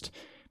as just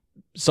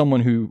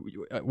someone who,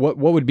 what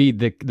would be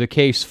the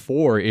case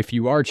for if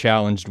you are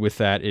challenged with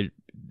that?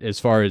 as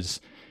far as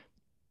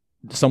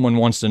someone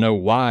wants to know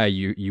why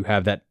you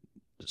have that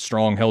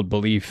strong held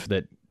belief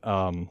that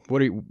how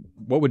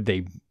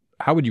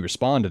would you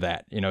respond to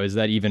that? Is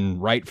that even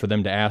right for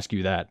them to ask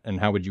you that, and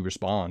how would you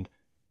respond?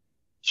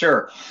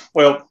 Sure.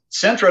 Well,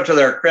 Centra, to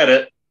their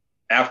credit,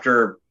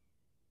 after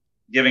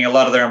giving a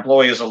lot of their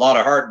employees a lot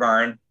of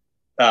heartburn,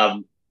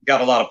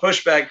 got a lot of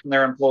pushback from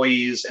their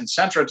employees, and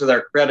Centra, to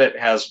their credit,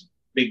 has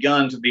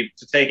begun to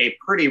take a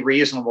pretty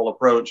reasonable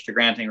approach to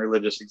granting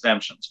religious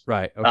exemptions.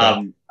 Right.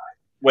 Okay.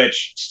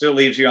 Which still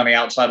leaves you on the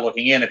outside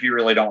looking in. If you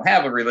really don't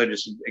have a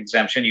religious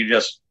exemption, you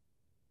just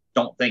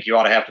don't think you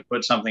ought to have to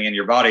put something in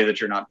your body that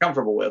you're not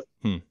comfortable with.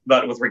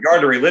 But with regard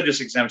to religious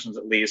exemptions,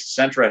 at least,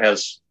 Centra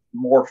has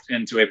morphed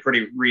into a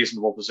pretty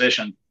reasonable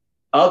position.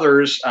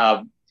 Others,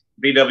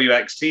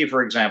 BWXT,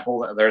 for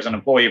example, there's an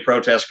employee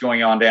protest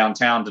going on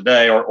downtown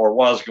today, or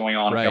was going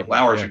on a couple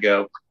hours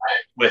ago,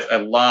 with a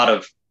lot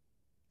of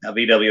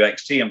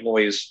BWXT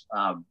employees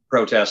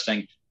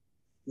protesting.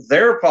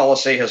 Their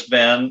policy has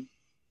been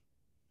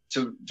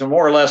to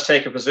more or less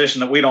take a position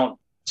that we don't,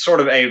 sort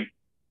of a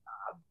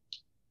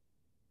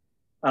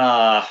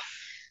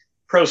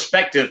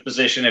prospective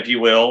position, if you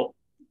will.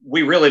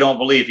 We really don't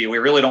believe you. We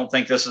really don't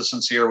think this is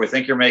sincere. We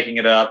think you're making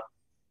it up.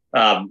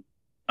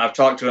 I've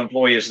talked to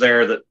employees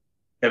there that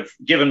have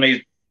given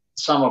me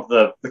some of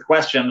the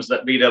questions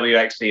that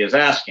BWXT is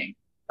asking.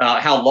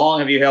 How long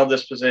have you held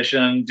this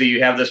position? Do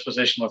you have this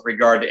position with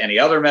regard to any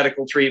other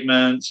medical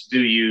treatments?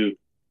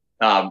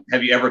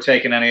 Have you ever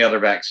taken any other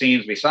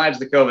vaccines besides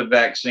the COVID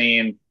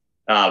vaccine?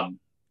 What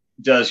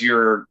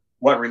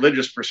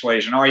religious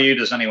persuasion are you?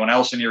 Does anyone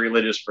else in your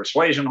religious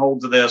persuasion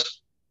hold to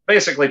this?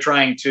 Basically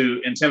trying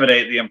to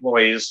intimidate the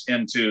employees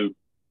into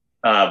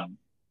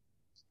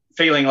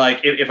feeling like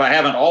if I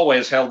haven't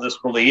always held this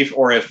belief,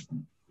 or if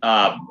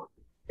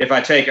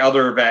I take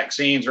other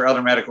vaccines or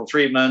other medical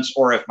treatments,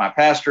 or if my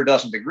pastor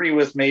doesn't agree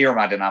with me, or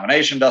my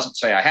denomination doesn't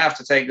say I have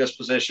to take this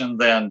position,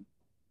 then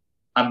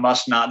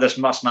this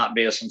must not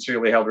be a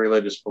sincerely held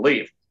religious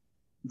belief.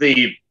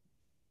 The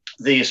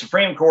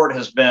Supreme Court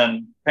has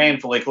been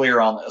painfully clear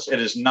on this. It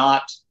is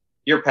not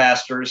your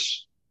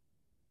pastor's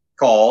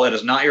call. It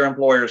is not your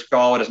employer's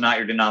call. It is not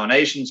your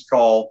denomination's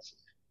call.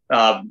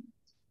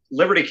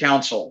 Liberty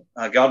Counsel,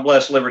 God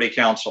bless Liberty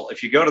Counsel.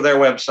 If you go to their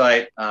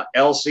website,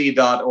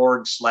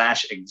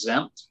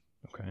 lc.org/exempt,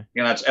 okay,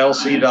 that's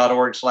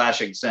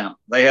lc.org/exempt.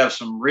 They have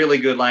some really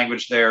good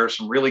language there,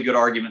 some really good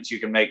arguments you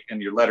can make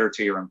in your letter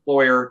to your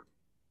employer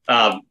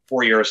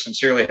for your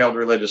sincerely held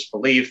religious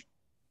belief.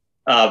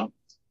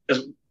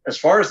 As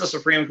far as the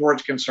Supreme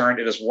Court's concerned,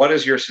 it is, what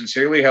is your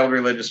sincerely held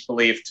religious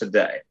belief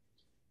today?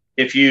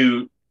 If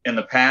you in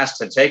the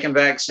past had taken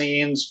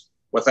vaccines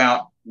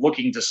without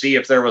looking to see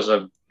if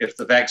the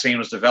vaccine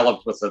was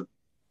developed with a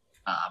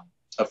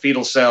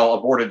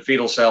aborted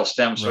fetal cell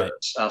stem cell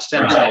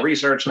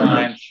research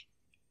line,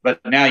 but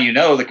now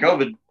the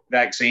COVID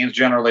vaccines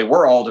generally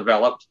were all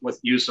developed with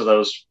use of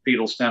those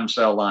fetal stem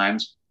cell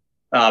lines.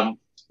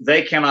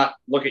 They cannot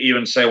look at you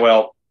and say,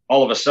 well,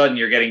 all of a sudden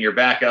you're getting your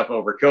back up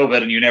over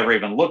COVID and you never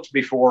even looked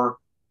before.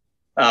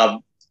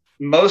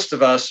 Most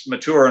of us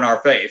mature in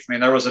our faith. I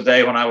mean, there was a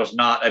day when I was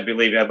not a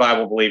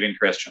Bible-believing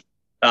Christian.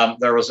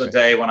 There was a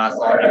day when I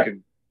thought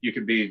you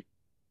could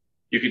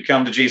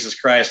come to Jesus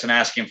Christ and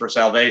ask him for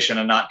salvation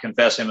and not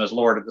confess him as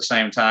Lord at the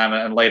same time.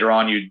 And later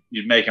on,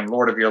 you'd make him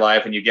Lord of your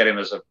life, and you get him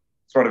as a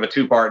sort of a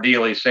two-part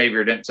deal. He's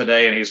Savior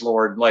today and he's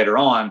Lord later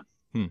on.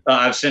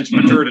 I've since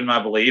matured in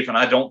my belief, and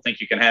I don't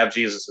think you can have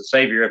Jesus as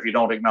Savior if you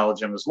don't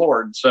acknowledge him as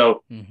Lord.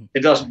 So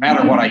it doesn't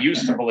matter what I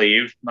used to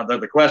believe.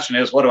 The question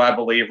is, what do I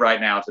believe right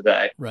now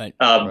today? Right.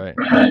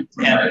 And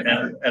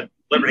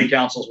Liberty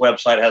Counsel's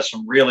website has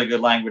some really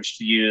good language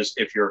to use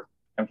if your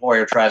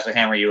employer tries to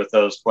hammer you with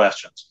those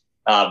questions.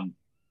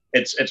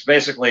 It's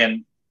basically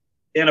an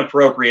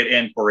inappropriate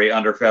inquiry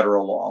under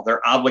federal law.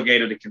 They're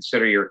obligated to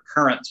consider your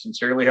current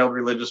sincerely held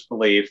religious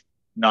belief,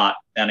 not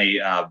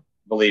any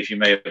belief you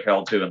may have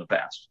held to in the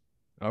past.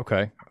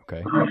 Okay.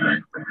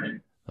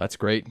 That's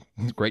great.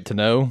 It's great to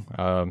know.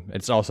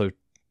 It's also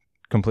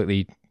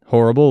completely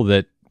horrible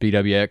that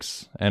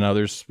BWX and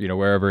others,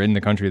 wherever in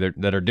the country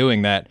that are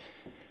doing that.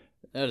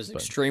 That is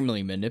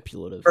extremely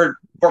manipulative. For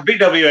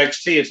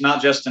BWXT, it's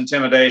not just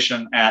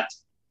intimidation at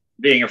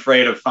being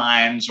afraid of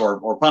fines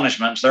or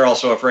punishments. They're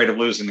also afraid of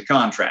losing the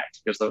contract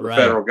because the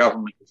federal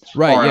government is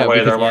far and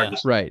away their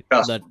largest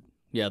customer.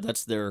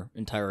 That's their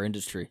entire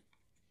industry.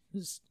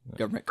 Is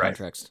government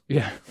contracts.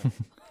 Yeah.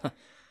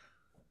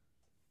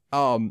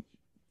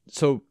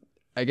 So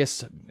I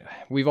guess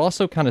we've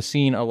also kind of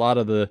seen a lot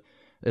of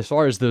as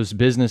far as those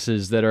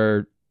businesses that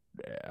are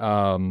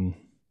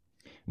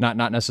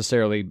not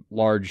necessarily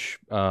large,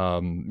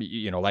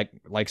 like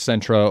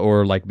Centra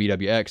or like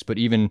BWX, but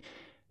even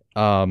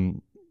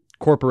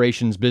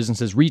corporations,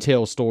 businesses,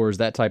 retail stores,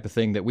 that type of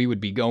thing that we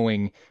would be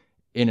going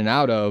in and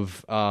out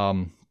of,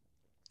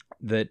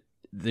 that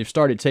they've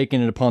started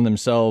taking it upon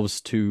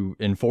themselves to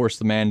enforce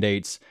the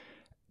mandates,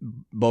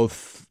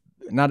 both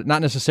not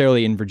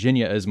necessarily in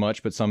Virginia as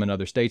much, but some in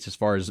other states as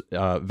far as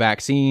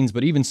vaccines,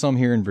 but even some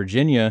here in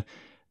Virginia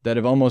that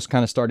have almost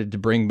kind of started to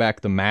bring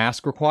back the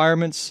mask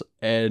requirements.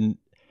 And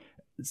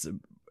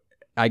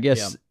I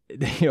guess,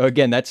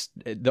 again, that's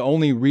the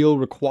only real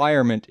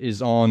requirement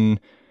is on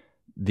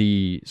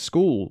the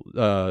school,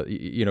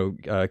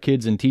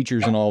 kids and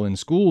teachers and all in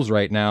schools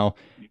right now.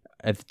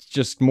 It's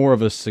just more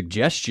of a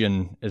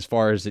suggestion as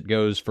far as it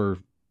goes for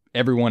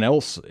everyone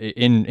else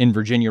in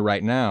Virginia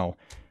right now.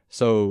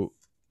 So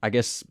I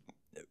guess,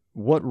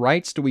 what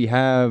rights do we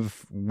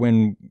have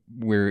when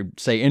we're,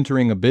 say,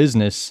 entering a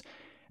business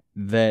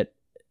that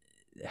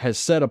has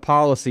set a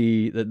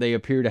policy that they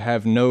appear to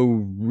have no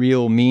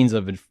real means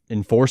of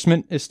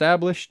enforcement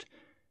established?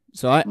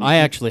 So I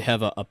actually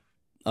have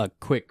a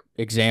quick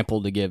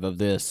example to give of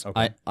this.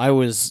 Okay. I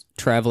was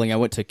traveling. I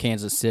went to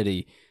Kansas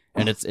City,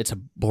 and it's a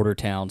border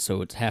town,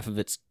 so it's half of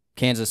it's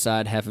Kansas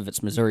side, half of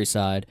it's Missouri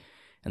side.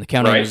 And the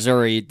county of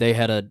Missouri, they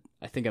had a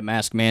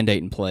mask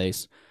mandate in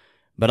place.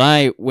 But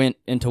I went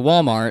into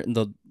Walmart, and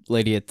the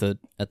lady at the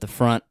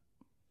front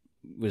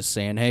was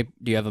saying, "Hey,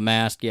 do you have a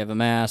mask? Do you have a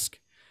mask?"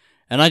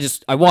 And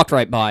I walked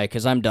right by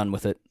because I'm done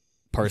with it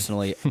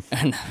personally,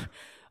 and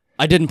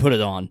I didn't put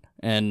it on.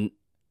 And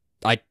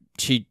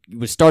she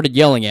started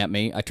yelling at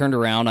me. I turned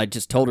around, I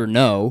just told her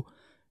no,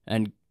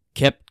 and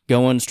kept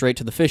going straight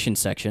to the fishing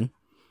section.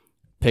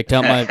 Picked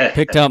out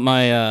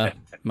my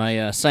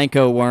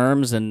Senko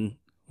worms and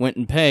went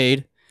and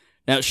paid.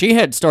 Now she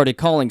had started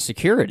calling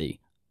security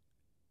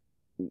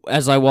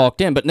as I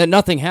walked in, but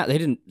nothing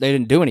happened. They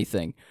didn't do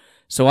anything.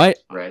 So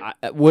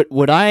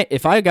would I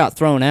if I got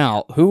thrown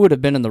out, who would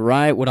have been in the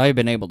right? Would I have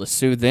been able to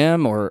sue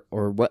them or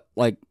what?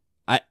 Like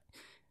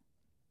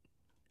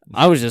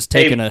I was just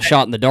taking a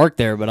shot in the dark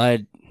there, but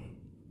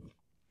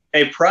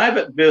a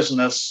private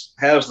business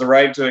has the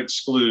right to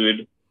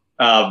exclude.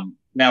 Now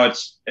it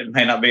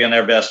may not be in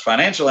their best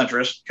financial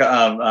interest,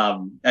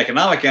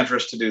 economic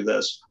interest to do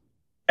this.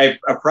 A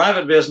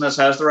private business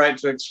has the right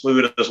to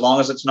exclude as long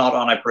as it's not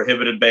on a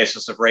prohibited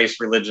basis of race,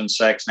 religion,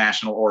 sex,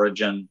 national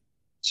origin,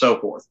 so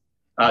forth,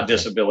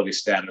 disability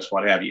status,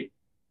 what have you,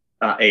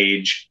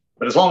 age.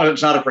 But as long as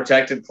it's not a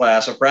protected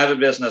class, a private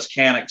business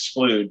can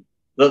exclude.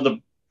 The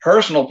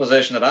personal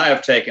position that I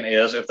have taken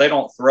is if they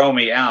don't throw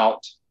me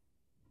out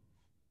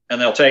and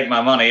they'll take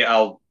my money,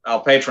 I'll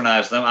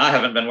patronize them. I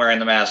haven't been wearing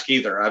the mask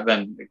either. I've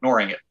been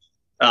ignoring it.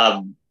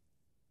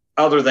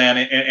 Other than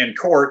in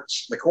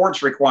courts, the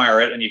courts require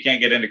it, and you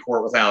can't get into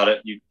court without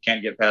it. You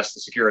can't get past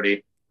the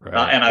security.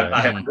 I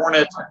have worn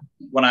it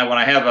when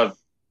I have a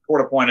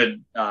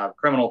court-appointed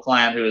criminal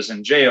client who is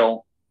in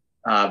jail.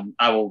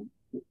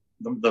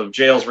 The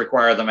jails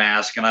require the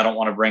mask, and I don't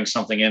want to bring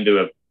something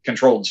into a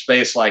controlled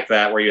space like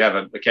that where you have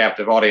a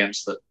captive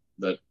audience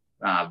that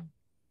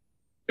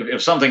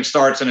if something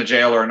starts in a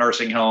jail or a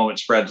nursing home, it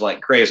spreads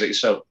like crazy.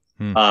 So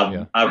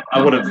I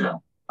would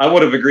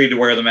have agreed to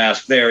wear the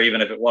mask there,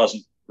 even if it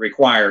wasn't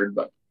required.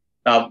 But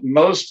I've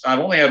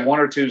only had one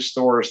or two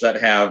stores that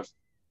have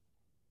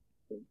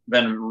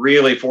been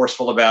really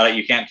forceful about it.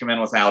 You can't come in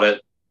without it.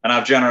 And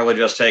I've generally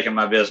just taken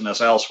my business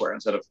elsewhere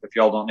and said, if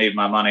y'all don't need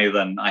my money,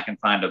 then I can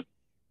find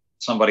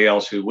somebody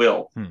else who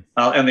will. In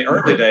the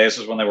early days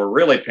is when they were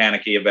really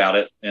panicky about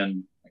it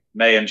in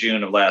May and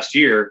June of last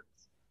year.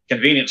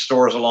 Convenience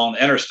stores along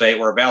the interstate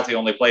were about the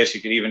only place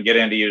you could even get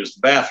in to use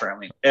the bathroom. I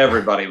mean,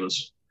 everybody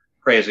was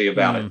crazy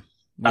about it.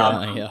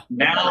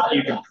 Now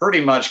you can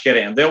pretty much get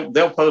in.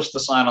 They'll post the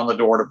sign on the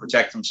door to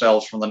protect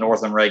themselves from the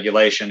Northern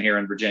regulation here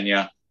in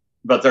Virginia,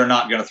 but they're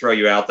not going to throw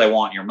you out. They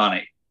want your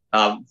money.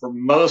 For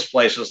most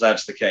places,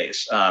 that's the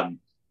case. And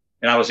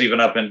I was even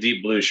up in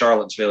deep blue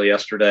Charlottesville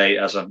yesterday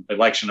as an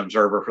election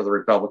observer for the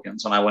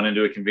Republicans. And I went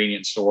into a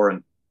convenience store,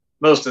 and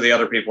most of the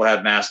other people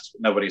had masks,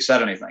 but nobody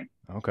said anything.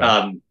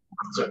 Okay.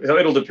 So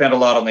it'll depend a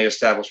lot on the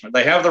establishment.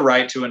 They have the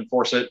right to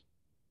enforce it.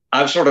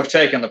 I've sort of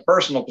taken the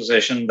personal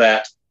position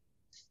that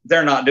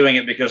they're not doing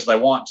it because they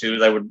want to.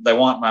 They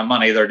want my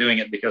money. They're doing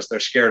it because they're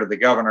scared of the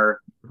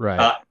governor.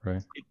 Right.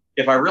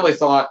 If I really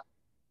thought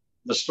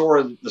the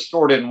store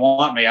didn't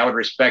want me, I would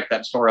respect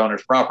that store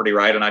owner's property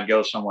right, and I'd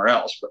go somewhere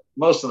else. But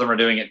most of them are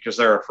doing it because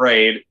they're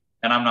afraid,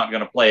 and I'm not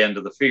going to play into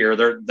the fear.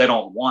 They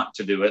don't want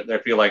to do it. They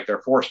feel like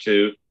they're forced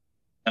to,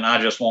 and I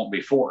just won't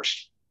be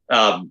forced.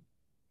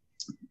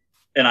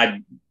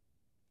 And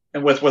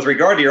with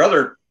regard to your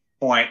other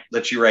point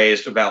that you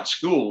raised about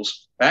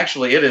schools,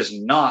 actually, it is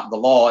not the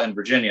law in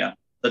Virginia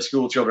that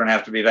school children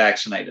have to be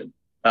vaccinated.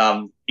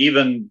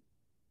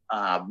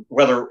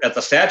 Whether at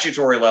the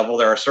statutory level,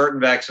 there are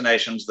certain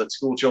vaccinations that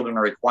school children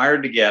are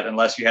required to get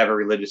unless you have a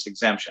religious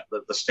exemption.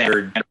 The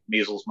standard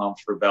measles,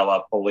 mumps,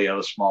 rubella,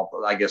 polio,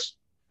 smallpox, I guess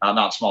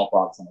not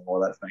smallpox anymore,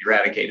 that's been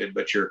eradicated,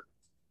 but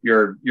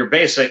your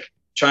basic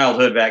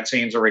childhood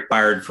vaccines are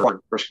required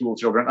for school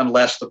children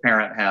unless the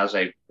parent has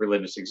a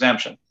religious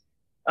exemption.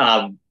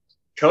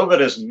 COVID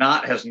has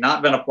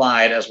not been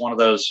applied as one of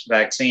those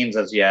vaccines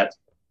as yet.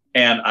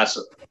 And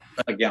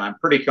I'm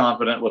pretty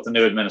confident with the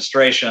new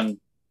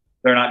administration,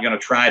 they're not going to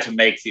try to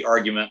make the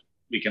argument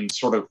we can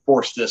sort of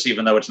force this,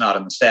 even though it's not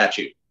in the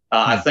statute.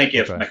 I think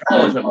if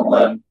McCullough had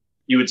won,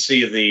 you would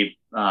see the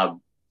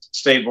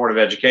State Board of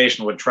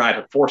Education would try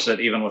to force it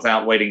even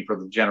without waiting for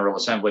the General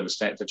Assembly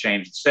to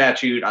change the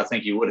statute. I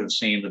think you would have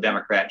seen the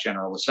Democrat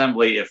General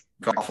Assembly, if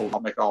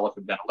McAuliffe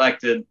had been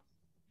elected,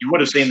 you would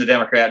have seen the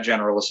Democrat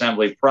General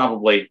Assembly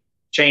probably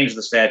change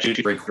the statute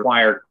to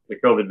require the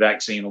COVID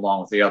vaccine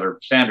along with the other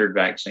standard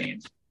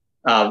vaccines.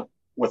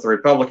 With the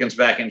Republicans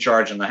back in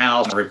charge in the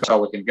House and a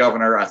Republican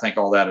governor, I think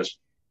all that is,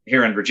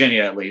 here in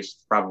Virginia at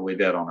least, probably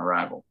dead on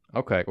arrival.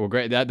 Okay, well,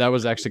 great. That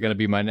was actually going to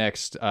be my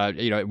next.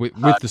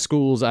 With the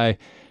schools, I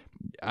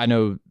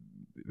know,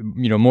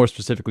 more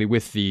specifically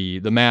with the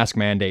mask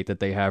mandate that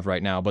they have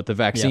right now, but the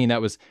vaccine,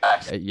 that was,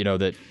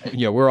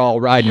 we're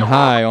all riding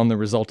high on the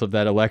result of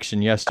that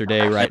election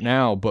yesterday right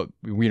now, but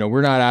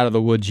we're not out of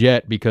the woods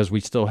yet because we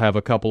still have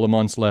a couple of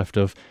months left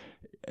of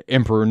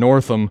Emperor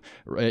Northam,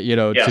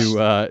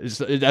 Yes.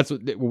 to that's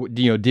what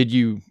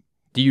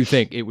do you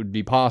think it would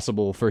be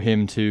possible for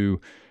him to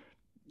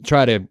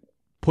try to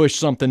push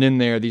something in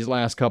there these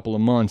last couple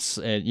of months?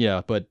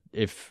 But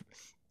if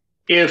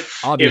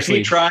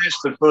he tries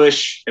to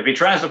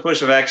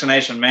push a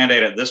vaccination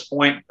mandate at this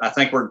point, I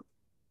think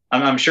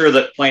I'm sure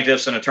that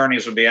plaintiffs and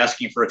attorneys would be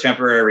asking for a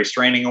temporary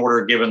restraining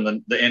order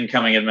given the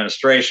incoming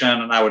administration,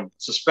 and I would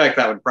suspect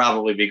that would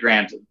probably be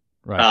granted.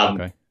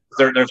 Right.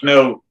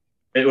 Okay.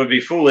 It would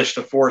be foolish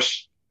to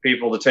force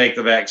people to take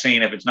the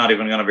vaccine if it's not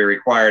even going to be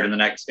required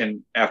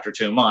after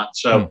 2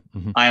 months. So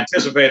I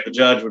anticipate the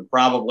judge would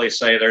probably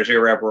say there's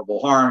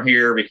irreparable harm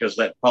here because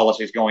that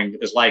policy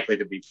is likely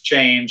to be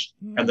changed,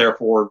 and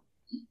therefore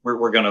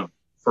we're going to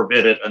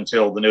forbid it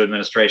until the new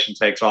administration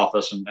takes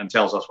office and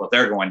tells us what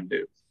they're going to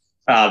do.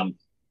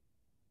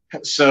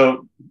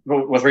 So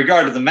with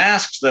regard to the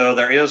masks, though,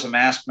 there is a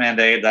mask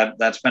mandate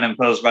that's been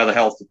imposed by the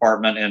health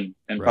department in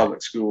right.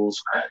 public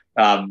schools.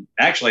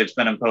 Actually, it's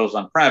been imposed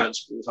on private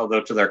schools, although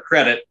to their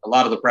credit, a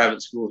lot of the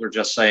private schools are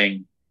just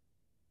saying,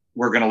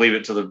 we're going to leave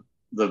it to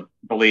the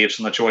beliefs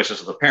and the choices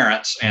of the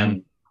parents,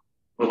 and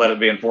we'll let it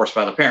be enforced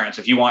by the parents.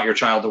 If you want your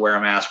child to wear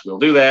a mask, we'll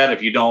do that.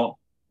 If you don't,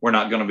 we're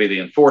not going to be the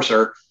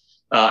enforcer.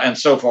 And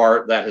so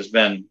far, that has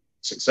been a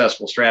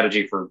successful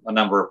strategy for a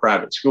number of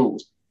private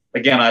schools.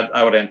 Again,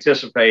 I would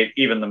anticipate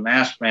even the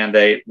mask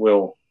mandate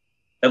will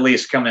at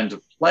least come into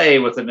play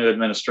with the new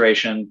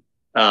administration.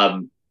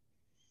 I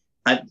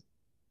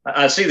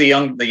see the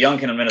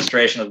Youngkin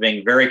administration as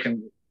being very,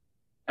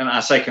 and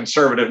I say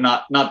conservative,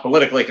 not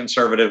politically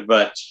conservative,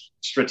 but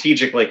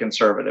strategically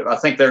conservative. I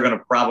think they're going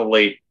to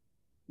probably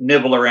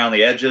nibble around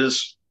the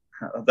edges.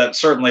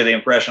 That's certainly the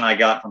impression I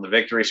got from the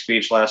victory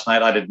speech last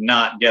night. I did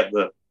not get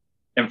the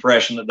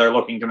impression that they're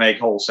looking to make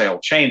wholesale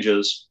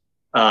changes.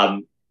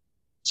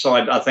 So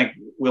I think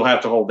we'll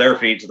have to hold their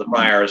feet to the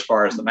fire as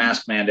far as the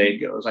mask mandate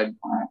goes.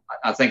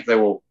 I think they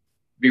will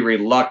be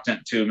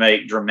reluctant to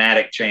make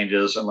dramatic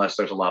changes unless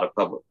there's a lot of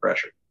public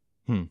pressure.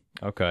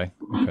 Okay.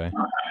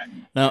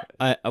 Now,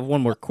 I have one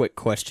more quick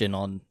question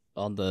on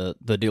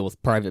the deal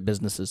with private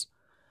businesses.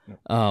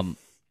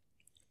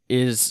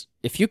 Is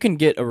if you can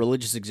get a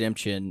religious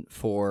exemption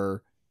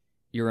for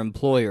your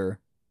employer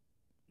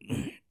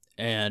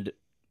and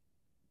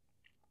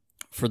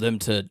for them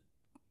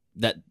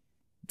that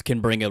can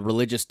bring a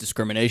religious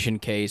discrimination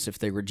case if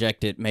they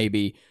reject it,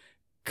 maybe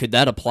could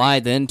that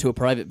apply then to a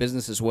private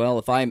business as well?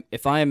 If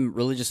I'm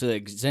religiously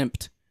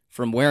exempt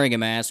from wearing a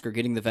mask or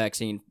getting the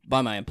vaccine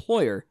by my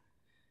employer,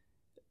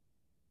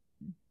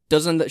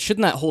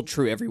 shouldn't that hold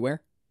true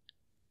everywhere?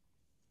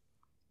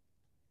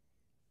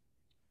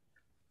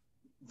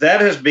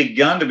 That has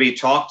begun to be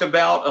talked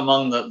about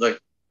among the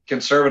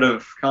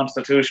conservative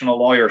constitutional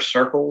lawyer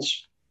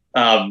circles.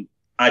 I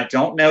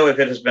don't know if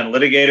it has been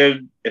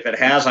litigated. If it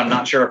has, I'm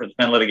not sure if it's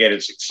been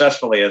litigated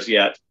successfully as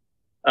yet.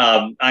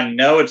 I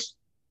know it's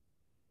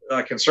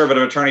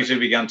conservative attorneys who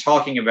begun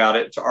talking about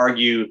it to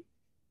argue,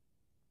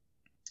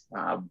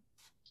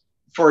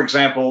 for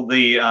example,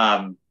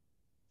 the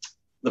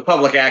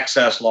public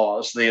access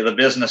laws, the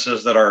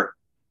businesses that are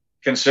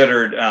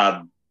considered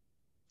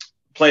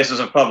places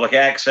of public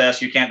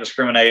access, you can't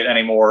discriminate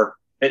anymore.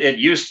 It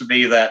used to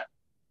be that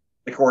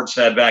the court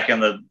said back in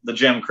the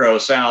Jim Crow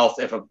South,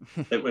 if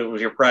it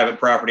was your private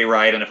property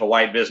right, and if a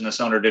white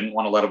business owner didn't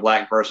want to let a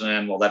black person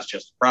in, well, that's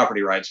just a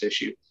property rights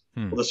issue.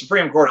 Well, the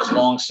Supreme Court has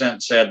long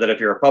since said that if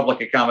you're a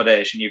public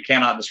accommodation, you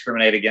cannot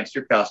discriminate against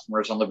your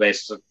customers on the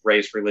basis of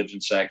race,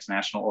 religion, sex,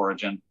 national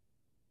origin.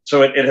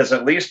 So it has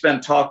at least been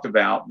talked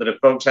about that if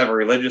folks have a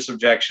religious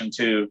objection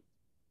to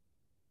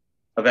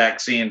a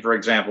vaccine, for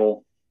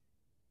example,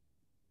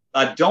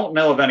 I don't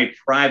know of any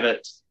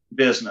private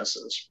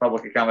businesses,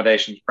 public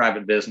accommodations,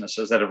 private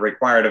businesses that have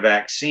required a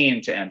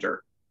vaccine to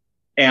enter.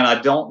 And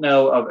I don't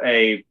know of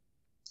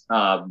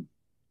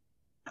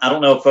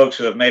folks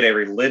who have made a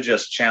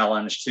religious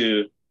challenge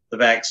to the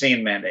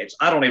vaccine mandates.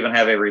 I don't even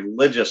have a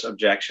religious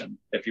objection,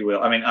 if you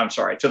will.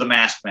 To the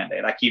mask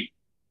mandate. I keep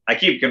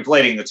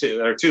conflating the two.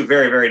 There are two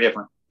very, very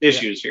different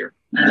issues here.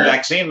 The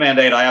vaccine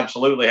mandate, I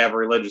absolutely have a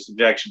religious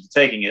objection to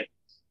taking it.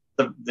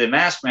 The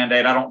mask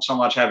mandate, I don't so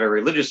much have a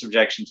religious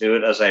objection to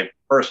it as a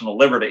personal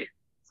liberty,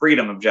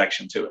 freedom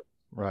objection to it.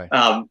 Right.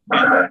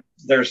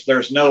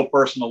 There's no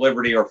personal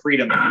liberty or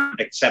freedom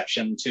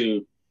exception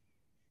to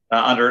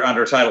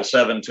under Title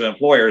VII to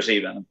employers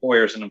and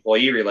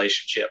employee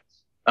relationship.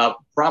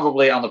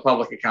 Probably on the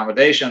public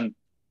accommodation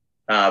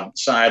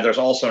side, there's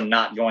also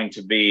not going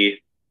to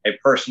be a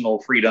personal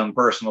freedom,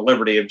 personal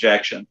liberty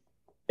objection.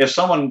 If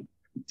someone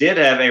did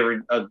have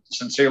a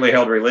sincerely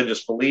held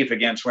religious belief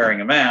against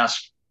wearing a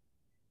mask,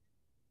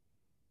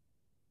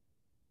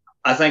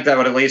 I think that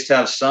would at least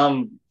have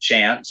some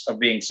chance of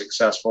being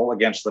successful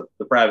against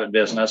the private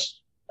business.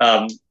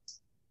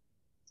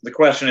 The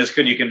question is,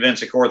 could you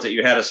convince a court that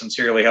you had a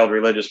sincerely held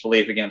religious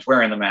belief against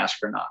wearing the mask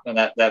or not? And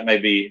that may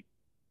be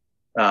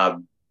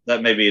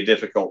a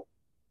difficult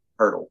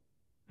hurdle.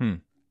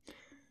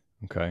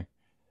 Okay.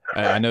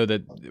 I know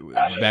that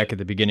back at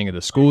the beginning of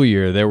the school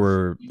year, there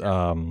were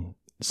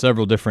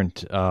several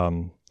different,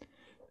 different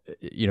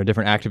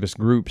activist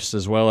groups,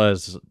 as well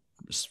as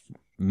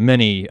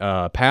many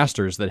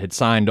pastors that had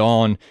signed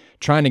on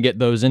trying to get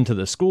those into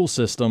the school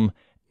system.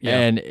 Yeah.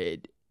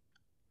 And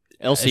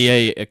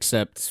LCA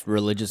accepts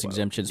religious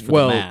exemptions for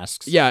the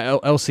masks. Yeah,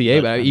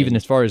 LCA, but even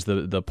as far as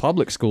the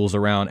public schools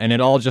around, and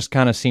it all just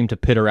kind of seemed to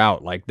peter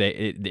out. Like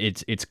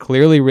it's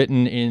clearly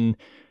written in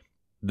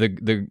the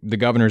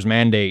governor's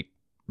mandate,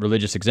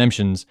 religious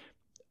exemptions,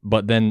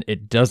 but then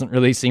it doesn't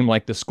really seem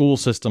like the school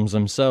systems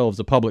themselves,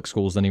 the public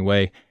schools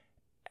anyway,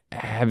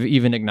 have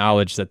even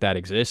acknowledged that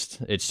exists.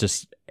 It's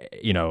just,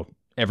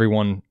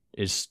 everyone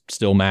is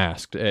still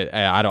masked.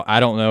 I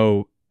don't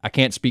know. I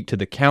can't speak to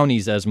the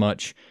counties as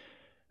much,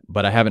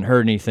 but I haven't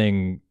heard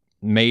anything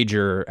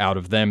major out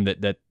of them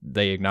that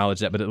they acknowledge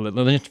that.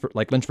 But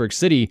like Lynchburg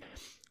City,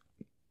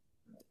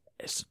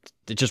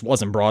 it just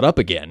wasn't brought up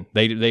again.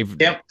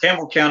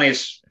 Campbell County,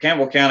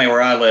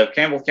 where I live,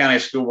 Campbell County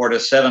School Board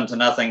is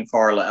 7-0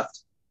 far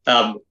left.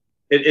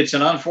 It's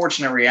an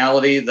unfortunate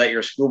reality that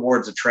your school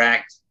boards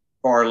attract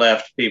far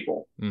left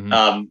people.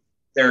 Mm-hmm.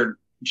 They're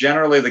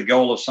generally, the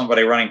goal of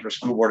somebody running for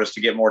school board is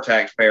to get more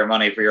taxpayer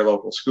money for your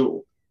local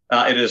school.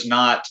 It is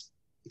not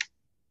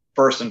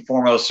first and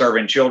foremost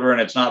serving children.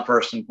 It's not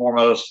first and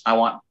foremost, I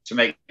want to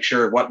make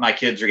sure what my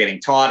kids are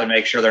getting taught and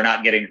make sure they're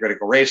not getting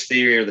critical race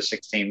theory or the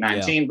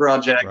 1619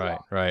 project.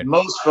 Right.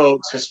 Most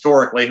folks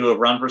historically who have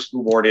run for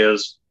school board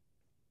is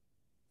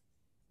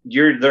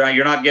you're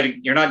not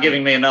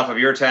giving me enough of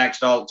your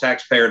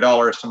taxpayer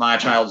dollars to my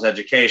child's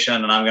education,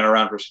 and I'm going to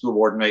run for school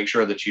board and make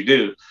sure that you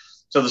do.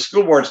 So the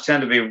school boards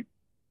tend to be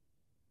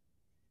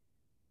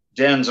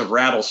dens of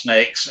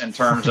rattlesnakes in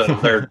terms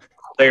of they're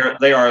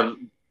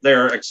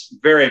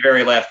very,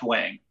 very left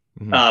wing.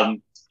 Mm-hmm.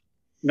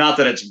 Not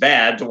that it's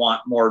bad to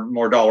want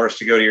more dollars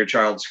to go to your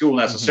child's school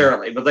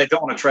necessarily, mm-hmm. but they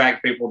don't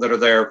attract people that are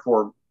there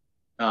for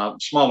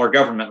smaller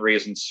government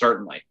reasons,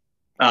 certainly.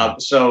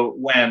 So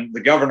when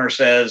the governor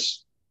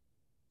says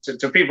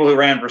to people who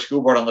ran for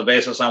school board on the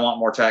basis, I want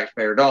more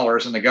taxpayer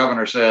dollars, and the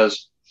governor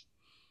says,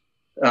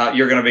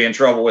 you're going to be in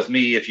trouble with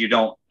me if you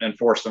don't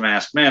enforce the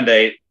mask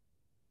mandate,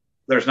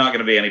 there's not going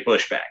to be any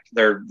pushback.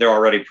 They're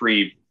already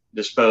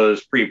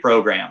predisposed,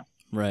 pre-programmed.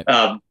 Right.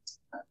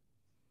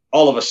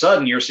 All of a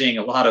sudden, you're seeing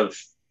a lot of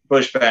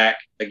pushback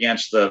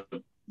against the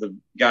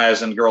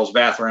guys and girls'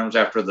 bathrooms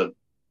after the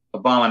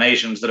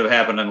abominations that have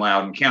happened in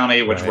Loudoun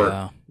County, which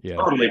were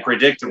totally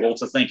predictable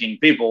to thinking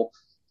people.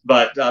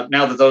 But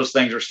now that those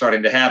things are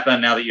starting to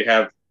happen, now that you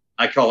have,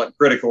 I call it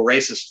critical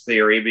racist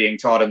theory being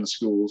taught in the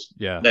schools.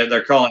 Yeah.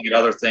 They're calling it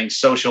other things,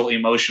 social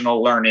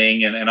emotional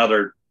learning and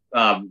other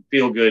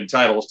feel-good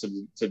titles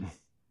to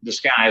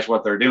disguise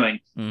what they're doing.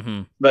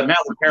 Mm-hmm. But now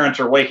the parents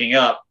are waking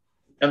up.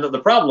 And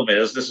the problem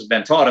is this has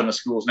been taught in the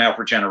schools now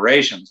for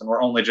generations, and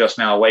we're only just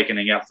now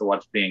awakening up to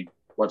what's being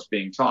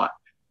taught.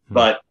 Mm-hmm.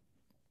 But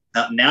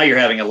now you're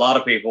having a lot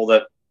of people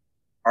that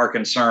are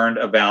concerned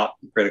about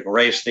critical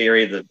race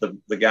theory,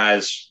 the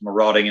guys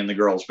marauding in the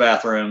girls'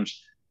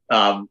 bathrooms,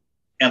 and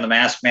the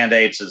mask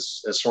mandates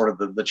is sort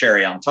of the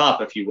cherry on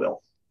top, if you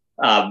will.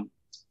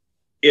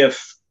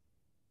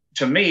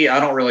 To me, I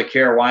don't really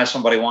care why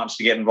somebody wants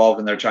to get involved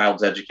in their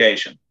child's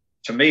education.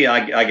 To me,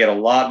 I get a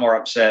lot more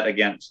upset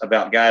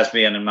about guys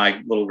being in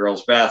my little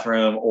girl's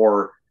bathroom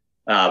or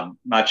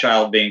my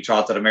child being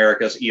taught that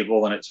America is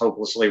evil and it's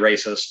hopelessly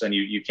racist and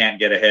you can't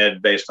get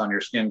ahead based on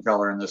your skin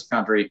color in this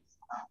country.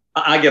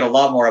 I get a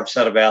lot more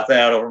upset about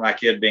that over my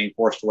kid being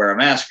forced to wear a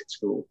mask at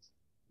school.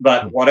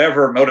 But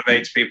whatever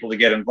motivates people to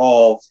get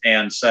involved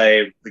and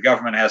say the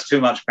government has too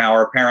much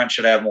power, parents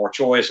should have more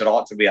choice, it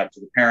ought to be up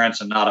to the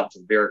parents and not up to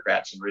the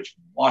bureaucrats in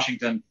Richmond and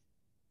Washington.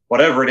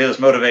 Whatever it is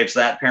motivates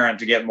that parent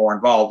to get more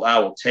involved, I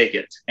will take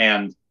it.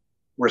 And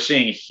we're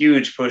seeing a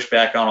huge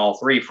pushback on all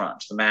three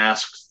fronts: the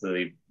masks,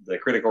 the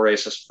critical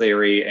racist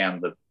theory,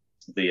 and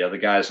the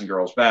guys and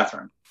girls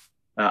bathroom.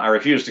 I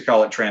refuse to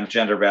call it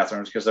transgender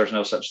bathrooms because there's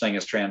no such thing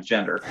as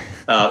transgender.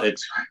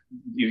 It's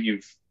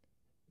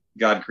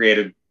God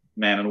created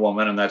man and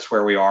woman, and that's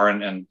where we are.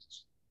 And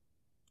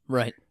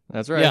right,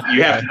 that's right.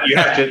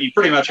 Yeah. You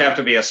pretty much have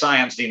to be a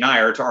science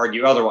denier to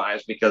argue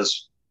otherwise,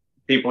 because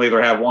people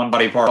either have one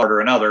body part or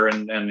another,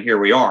 and here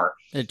we are.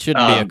 It should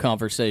be a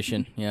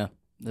conversation. Yeah.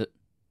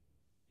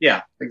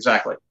 Yeah,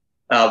 exactly.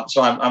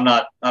 So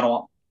I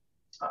don't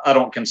I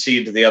don't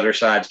concede to the other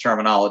side's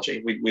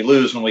terminology. We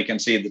lose when we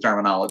concede the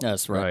terminology.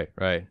 That's right.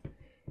 Right.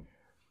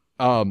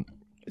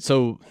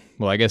 So,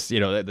 well, I guess,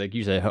 like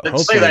you said,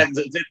 hopefully. Say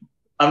that.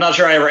 I'm not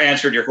sure I ever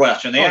answered your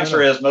question. The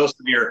answer is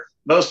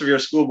most of your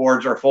school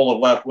boards are full of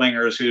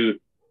left-wingers who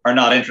are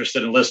not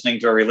interested in listening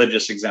to a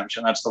religious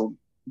exemption.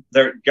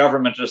 Their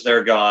government is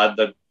their God.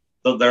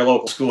 Their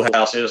local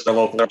schoolhouse is their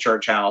local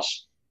church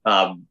house.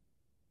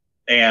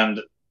 And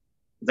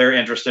they're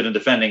interested in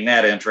defending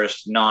that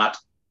interest, not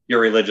your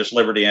religious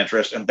liberty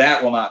interest. And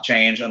that will not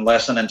change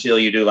unless and until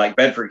you do like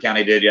Bedford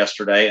County did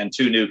yesterday and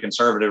 2 new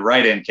conservative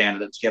write-in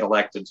candidates get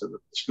elected to the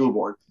school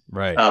board.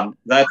 Right.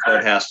 That's where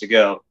it has to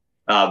go.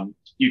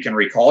 You can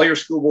recall your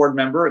school board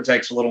member. It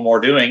takes a little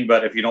more doing,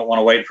 but if you don't want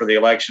to wait for the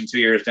election 2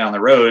 years down the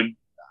road,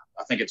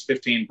 I think it's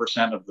 15%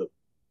 of the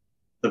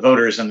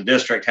voters in the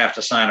district have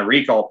to sign a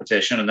recall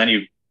petition, and then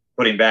you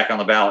put him back on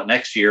the ballot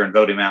next year and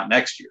vote him out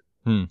next year.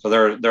 So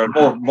there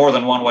are more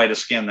than one way to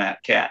skin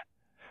that cat.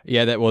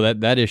 Yeah,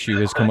 that issue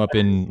has come up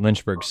in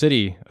Lynchburg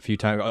City a few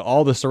times.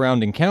 All the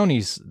surrounding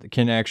counties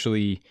can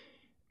actually,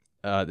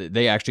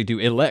 they actually do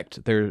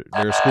elect their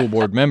school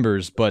board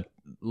members, but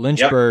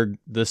Lynchburg,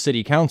 the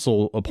city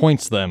council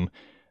appoints them.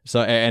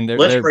 So and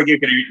Lynchburg,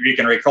 you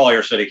can recall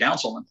your city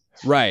councilman.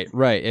 Right.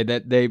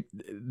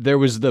 There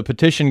was the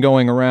petition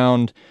going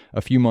around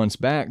a few months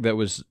back that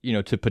was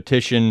to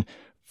petition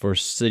for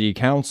city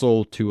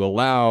council to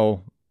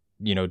allow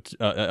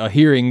a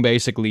hearing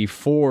basically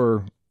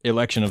for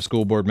election of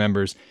school board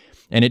members,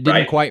 and it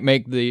didn't quite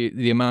make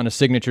the amount of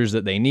signatures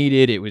that they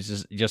needed. It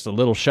was just a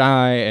little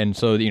shy, and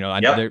so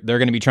they're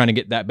going to be trying to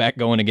get that back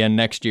going again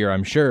next year,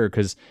 I'm sure,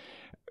 because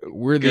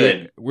we're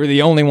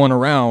the only one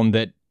around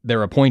that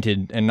they're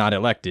appointed and not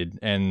elected,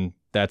 and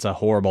that's a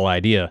horrible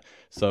idea.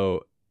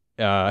 So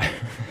agreed.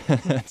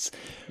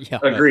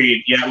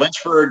 Yeah,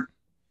 Lynchburg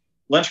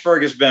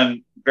has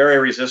been very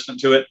resistant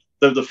to it.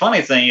 The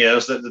funny thing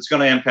is that it's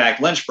going to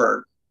impact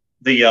Lynchburg.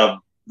 The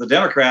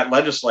Democrat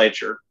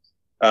legislature,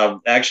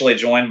 actually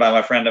joined by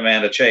my friend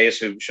Amanda Chase,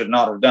 who should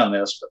not have done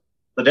this, but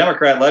the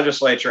Democrat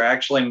legislature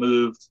actually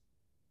moved.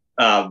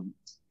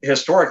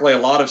 Historically, a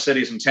lot of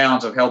cities and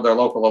towns have held their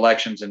local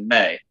elections in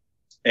May,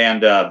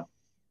 and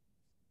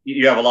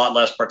you have a lot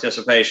less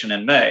participation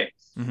in May.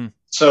 Mm-hmm.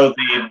 So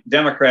the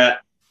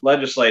Democrat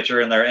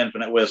legislature, in their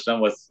infinite wisdom,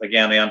 with,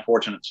 again, the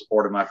unfortunate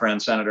support of my friend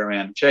Senator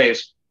Amanda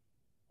Chase,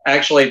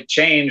 actually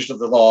changed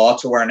the law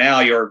to where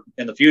now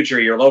in the future,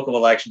 your local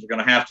elections are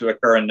going to have to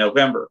occur in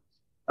November.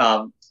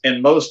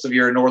 In most of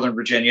your Northern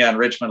Virginia and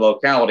Richmond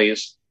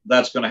localities,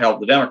 that's going to help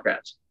the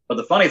Democrats. But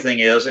the funny thing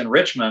is, in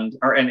Richmond,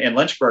 or in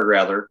Lynchburg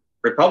rather,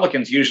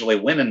 Republicans usually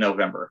win in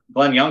November.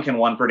 Glenn Youngkin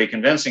won pretty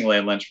convincingly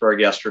in Lynchburg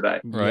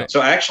yesterday. Right.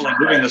 So actually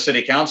moving the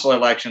city council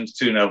elections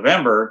to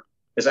November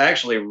is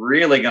actually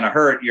really going to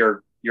hurt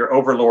your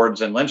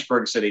overlords in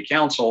Lynchburg City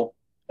Council.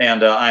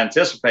 And I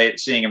anticipate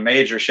seeing a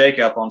major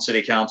shakeup on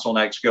city council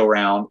next go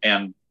round.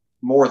 And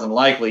more than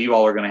likely, you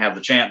all are going to have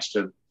the chance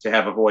to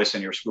have a voice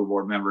in your school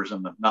board members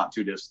in the not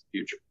too distant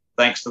future,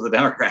 thanks to the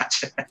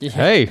Democrats.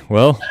 Hey,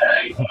 well,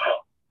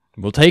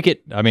 we'll take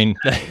it. I mean,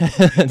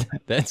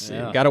 that's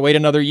got to wait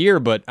another year,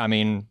 but I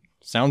mean,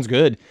 sounds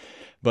good.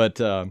 But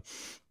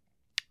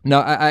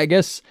no, I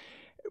guess,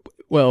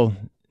 well,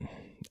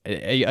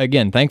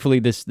 again, thankfully,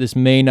 this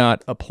may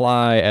not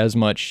apply as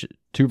much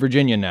to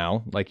Virginia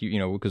now, like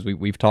because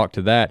we've talked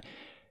to that.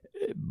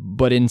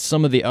 But in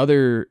some of the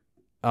other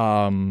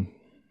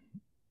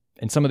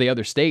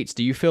states,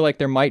 do you feel like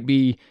there might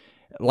be,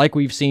 like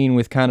we've seen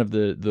with kind of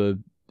the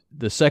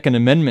Second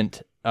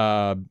Amendment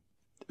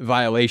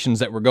violations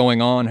that were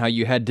going on, how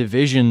you had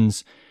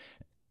divisions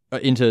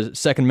into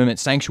Second Amendment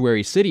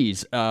sanctuary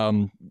cities,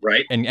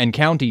 right, and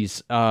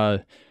counties?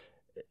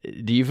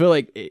 Do you feel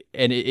like,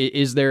 and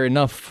is there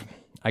enough?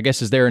 I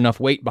guess, is there enough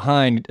weight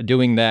behind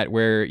doing that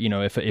where,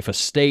 if a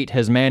state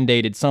has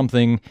mandated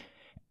something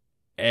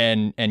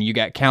and you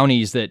got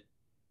counties that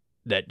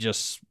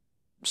just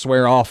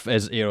swear off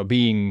as,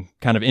 being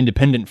kind of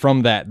independent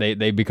from that,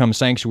 they become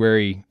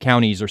sanctuary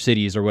counties or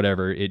cities or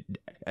whatever. It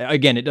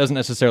doesn't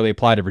necessarily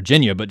apply to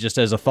Virginia, but just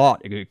as a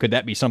thought, could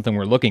that be something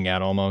we're looking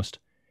at almost?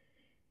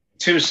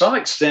 To some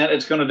extent,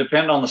 it's going to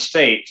depend on the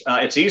state.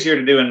 It's easier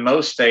to do in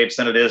most states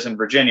than it is in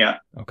Virginia.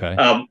 Okay.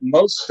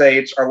 Most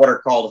states are what are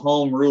called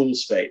home rule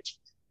states.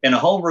 In a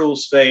home rule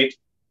state,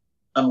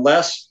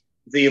 unless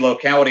the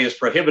locality is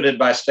prohibited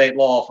by state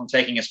law from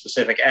taking a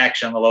specific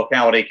action, the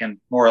locality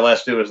can more or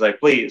less do as they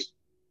please.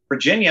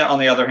 Virginia, on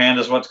the other hand,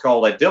 is what's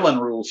called a Dillon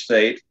rule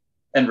state.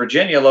 In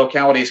Virginia,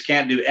 localities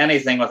can't do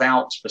anything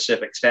without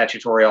specific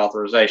statutory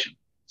authorization.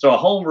 So a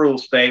home rule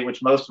state,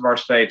 which most of our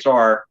states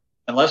are,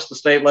 unless the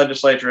state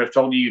legislature has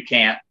told you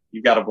can't,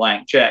 you've got a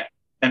blank check.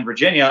 In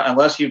Virginia,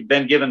 unless you've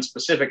been given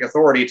specific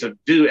authority to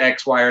do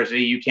X, Y, or Z,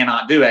 you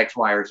cannot do X,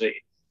 Y, or Z.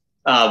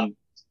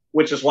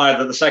 Which is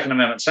why the Second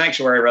Amendment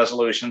sanctuary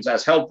resolutions,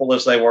 as helpful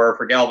as they were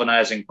for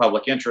galvanizing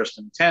public interest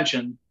and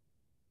attention,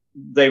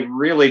 they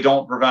really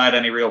don't provide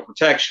any real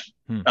protection.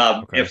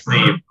 Okay. If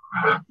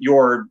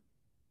your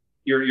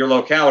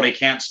locality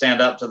can't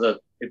stand up to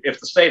if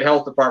the state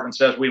health department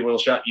says we will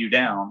shut you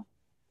down,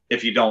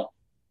 if you don't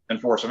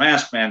enforce a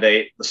mask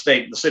mandate,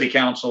 the city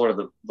council or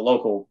the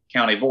local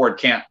county board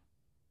can't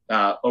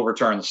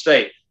overturn the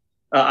state.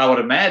 I would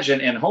imagine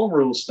in home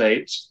rule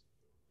states,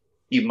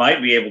 you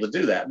might be able to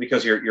do that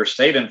because your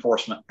state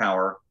enforcement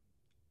power,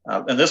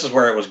 and this is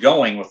where it was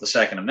going with the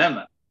Second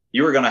Amendment,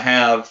 you were going to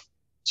have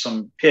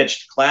some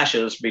pitched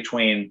clashes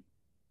between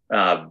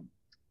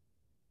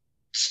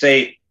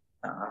state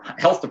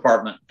health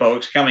department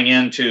folks coming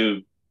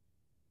into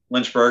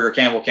Lynchburg or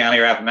Campbell County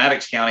or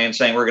Appomattox County and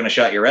saying, we're going to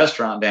shut your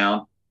restaurant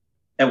down.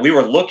 And we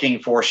were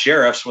looking for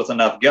sheriffs with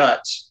enough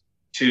guts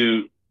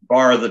to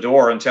bar the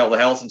door and tell the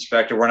health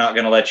inspector, we're not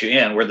going to let you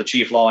in. We're the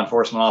chief law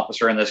enforcement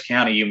officer in this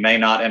county. You may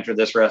not enter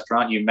this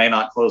restaurant. You may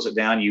not close it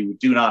down. You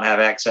do not have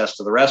access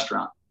to the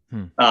restaurant.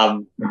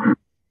 That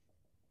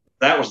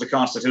was the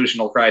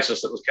constitutional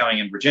crisis that was coming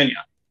in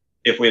Virginia.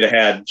 If we'd have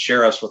had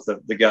sheriffs with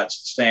the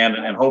guts to stand,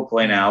 and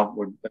hopefully now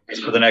for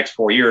the next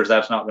 4 years,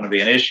 that's not going to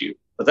be an issue.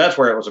 But that's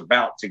where it was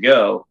about to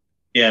go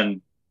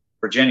in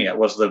Virginia,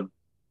 was the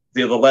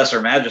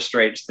lesser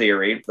magistrate's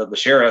theory that the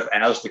sheriff,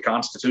 as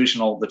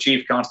the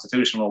chief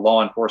constitutional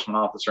law enforcement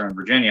officer in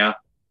Virginia,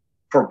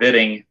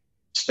 forbidding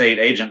state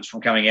agents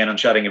from coming in and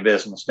shutting a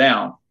business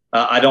down.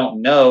 I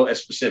don't know a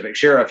specific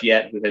sheriff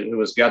yet who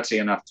was gutsy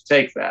enough to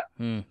take that.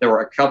 There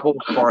were a couple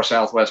in far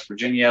southwest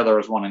Virginia. There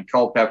was one in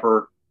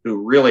Culpeper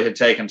who really had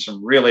taken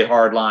some really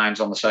hard lines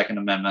on the Second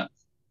Amendment.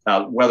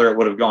 Whether it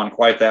would have gone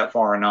quite that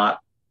far or not,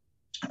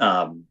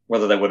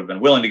 whether they would have been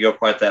willing to go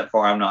quite that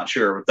far, I'm not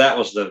sure. But that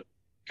was the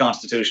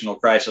constitutional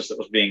crisis that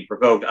was being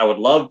provoked. I would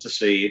love to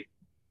see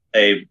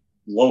a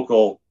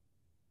local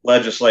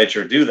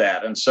legislature do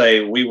that and say,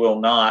 we will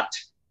not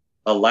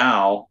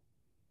allow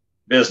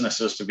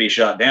businesses to be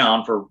shut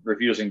down for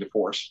refusing to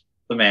force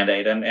the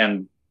mandate,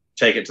 and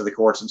take it to the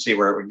courts and see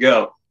where it would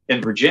go.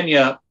 In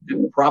Virginia,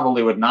 it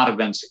probably would not have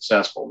been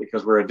successful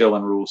because we're a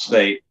Dillon rule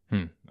state.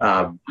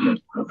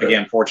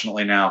 Again,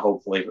 fortunately now,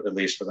 hopefully, at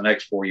least for the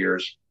next 4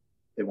 years,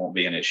 it won't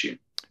be an issue.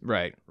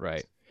 Right.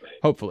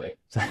 Hopefully.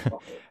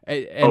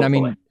 And I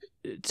mean,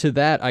 to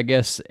that, I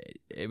guess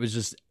it was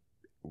just,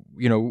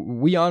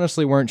 we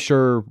honestly weren't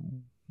sure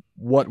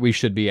what we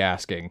should be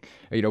asking.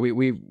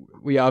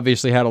 We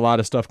obviously had a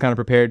lot of stuff kind of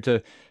prepared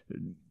to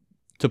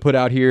put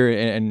out here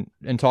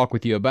and talk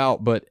with you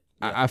about, but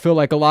I feel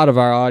like a lot of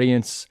our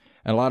audience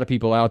and a lot of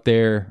people out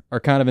there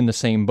are kind of in the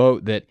same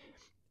boat, that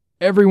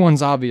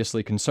everyone's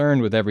obviously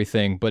concerned with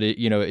everything, but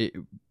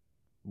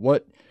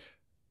what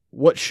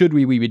should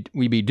we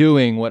be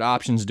doing? What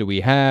options do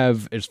we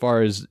have as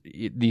far as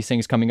these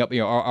things coming up?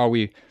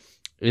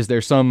 Is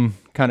there some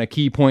kind of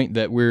key point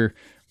that we're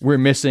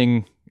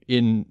missing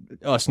in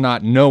us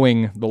not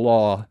knowing the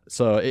law?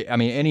 So, I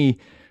mean, any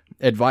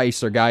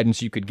advice or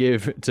guidance you could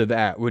give to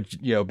that would,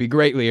 be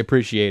greatly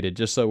appreciated,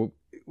 just so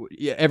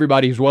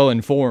everybody's well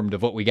informed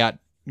of what we got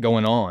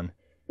going on.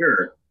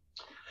 Sure.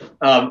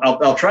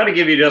 I'll try to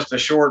give you just a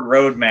short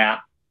roadmap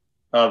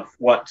of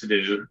what to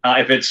do.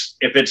 If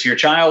it's your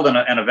child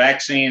and a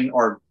vaccine,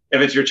 or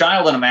if it's your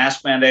child and a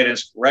mask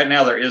mandate, right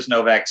now there is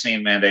no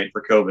vaccine mandate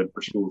for COVID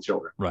for school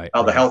children. Right.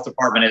 The health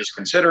department is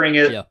considering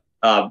it. Yeah.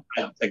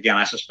 Again,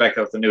 I suspect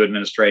that with the new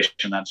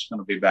administration, that's going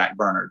to be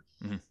backburnered.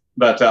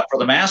 But for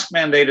the mask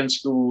mandate in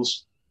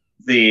schools,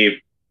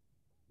 these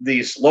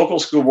local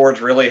school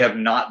boards really have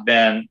not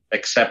been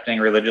accepting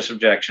religious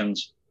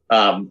objections.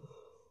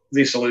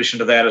 The solution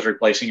to that is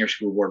replacing your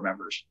school board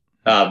members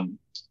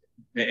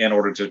in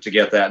order to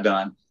get that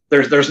done.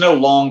 There's no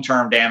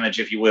long-term damage,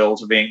 if you will,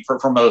 to being for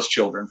most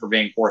children for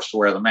being forced to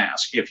wear the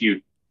mask. If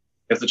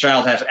the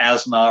child has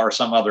asthma or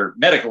some other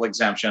medical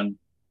exemption,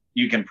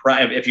 you can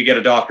if you get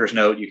a doctor's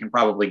note, you can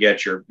probably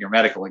get your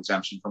medical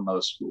exemption from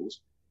most schools.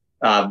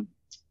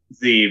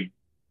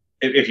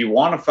 If you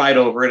want to fight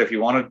over it, if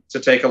you want to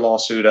take a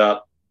lawsuit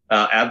up,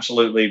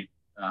 absolutely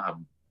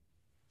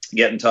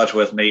get in touch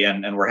with me,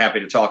 and we're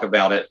happy to talk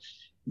about it.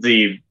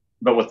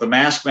 But with the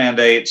mask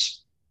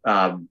mandates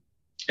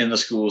in the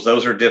schools,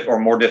 those are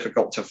more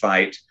difficult to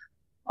fight.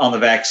 On the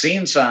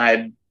vaccine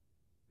side,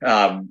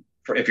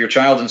 if your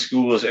child's in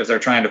schools, if they're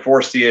trying to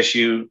force the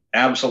issue,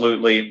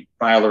 absolutely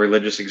file a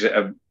religious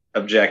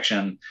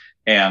objection,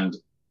 and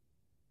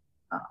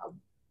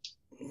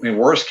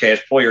worst case,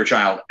 pull your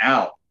child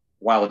out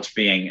while it's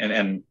being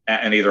and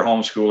either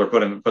homeschool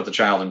or put the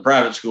child in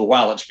private school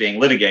while it's being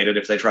litigated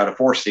if they try to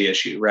force the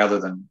issue, rather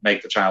than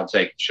make the child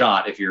take the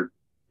shot if you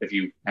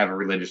have a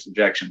religious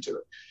objection to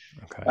it.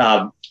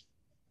 Okay.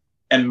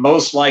 And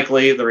most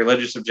likely the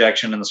religious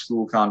objection in the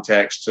school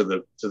context to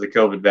the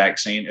COVID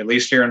vaccine, at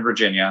least here in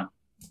Virginia,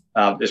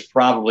 is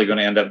probably going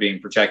to end up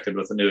being protected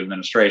with the new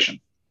administration.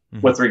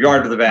 With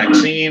regard to the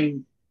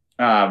vaccine,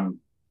 in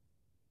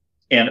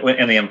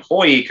the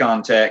employee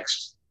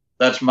context,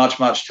 that's much,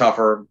 much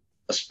tougher,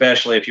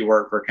 especially if you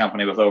work for a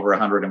company with over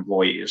 100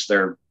 employees.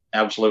 They're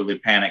absolutely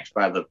panicked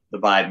by the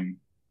Biden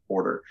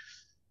order.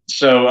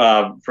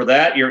 So for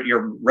that,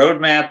 your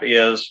roadmap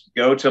is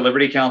go to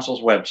Liberty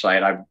Counsel's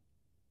website.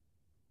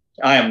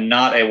 I am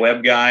not a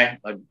web guy.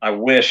 I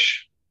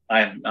wish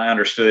I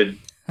understood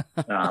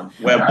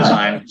web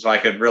design so I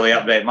could really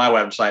update my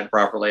website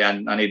properly. I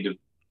need to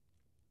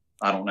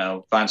I don't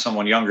know, find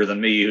someone younger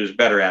than me who's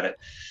better at it.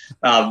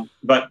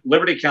 But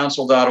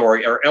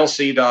libertycounsel.org or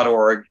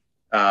lc.org,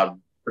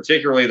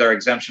 particularly their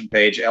exemption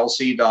page,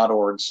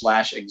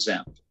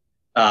 lc.org/exempt,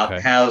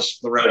 has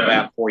the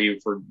roadmap for you.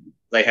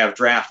 They have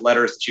draft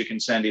letters that you can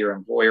send to your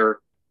employer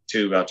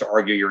to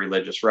argue your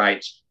religious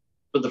rights.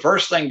 But the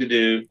first thing to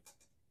do,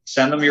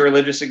 send them your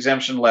religious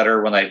exemption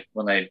letter when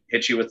they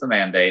hit you with the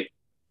mandate.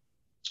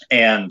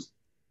 And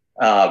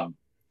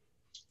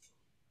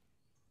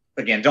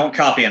again, don't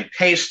copy and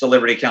paste the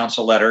Liberty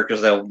Counsel letter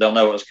because they'll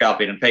know it was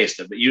copied and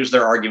pasted, but use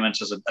their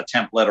arguments as a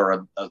template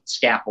or a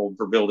scaffold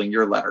for building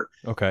your letter.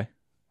 Okay.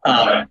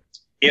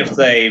 If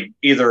they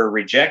either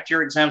reject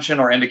your exemption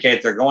or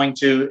indicate they're going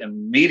to,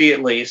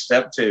 immediately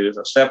step 2.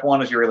 So step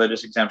 1 is your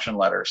religious exemption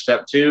letter.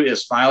 Step 2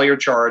 is file your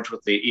charge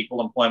with the Equal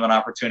Employment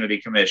Opportunity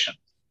Commission.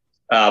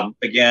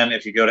 Again,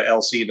 if you go to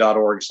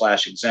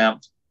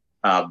lc.org/exempt,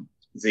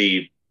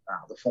 the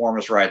form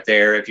is right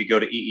there. If you go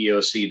to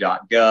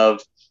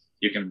eeoc.gov,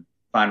 you can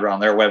find on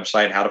their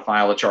website how to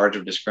file a charge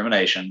of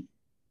discrimination.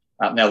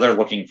 Now they're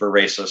looking for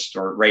racist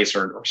or race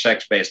or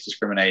sex-based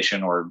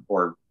discrimination or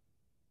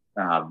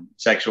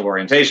sexual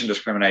orientation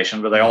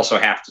discrimination, but they also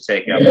have to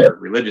take up a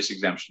religious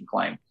exemption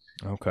claim.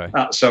 Okay.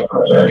 So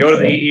go to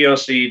the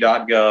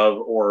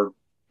eeoc.gov or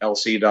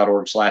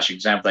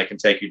lc.org/exempt. They can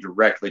take you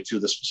directly to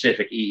the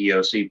specific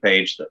EEOC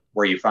page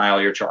where you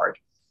file your charge.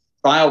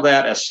 File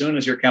that as soon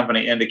as your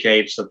company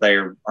indicates that they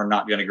are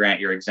not going to grant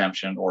your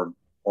exemption or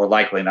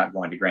likely not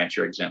going to grant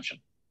your exemption.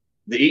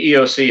 The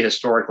EEOC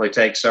historically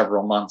takes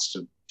several months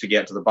to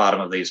get to the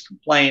bottom of these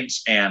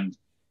complaints, and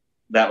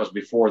that was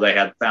before they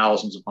had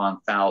thousands upon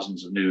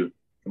thousands of new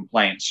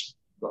complaints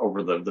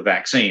over the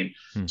vaccine.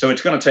 So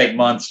it's going to take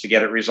months to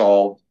get it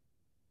resolved.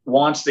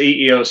 Once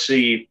the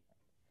EEOC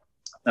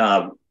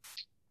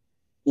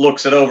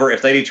looks it over,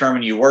 if they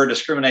determine you were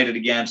discriminated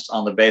against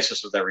on the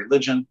basis of their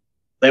religion,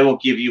 they will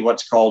give you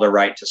what's called a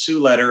right to sue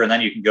letter, and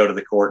then you can go to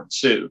the court and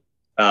sue.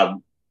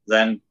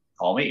 Then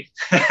call me.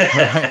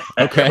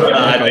 Okay.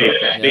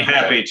 I'd be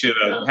happy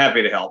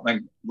to help.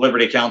 And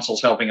Liberty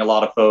Counsel's helping a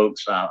lot of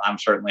folks. I'm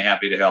certainly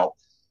happy to help.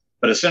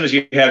 But as soon as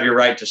you have your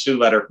right to sue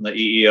letter from the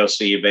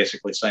EEOC,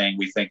 basically saying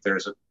we think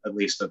there's at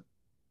least a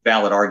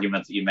valid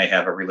argument that you may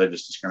have a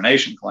religious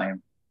discrimination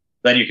claim,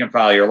 then you can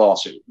file your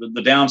lawsuit.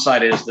 The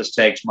downside is this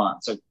takes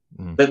months. So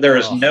there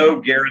is no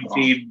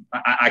guaranteed.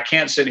 I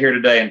can't sit here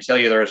today and tell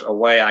you there's a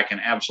way I can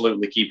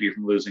absolutely keep you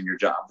from losing your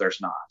job. There's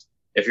not.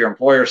 If your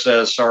employer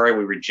says, sorry,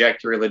 we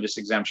reject your religious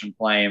exemption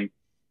claim,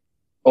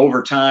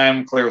 over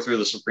time, clear through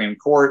the Supreme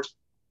Court,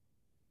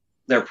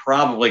 they're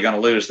probably going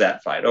to lose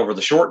that fight. Over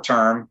the short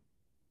term,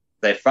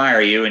 they fire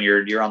you and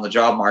you're on the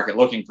job market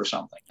looking for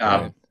something.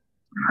 Right.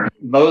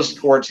 Most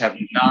courts have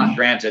not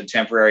granted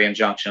temporary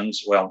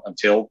injunctions. Well,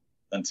 until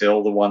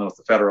the one with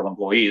the federal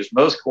employees,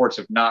 most courts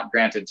have not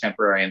granted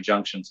temporary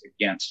injunctions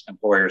against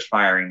employers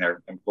firing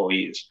their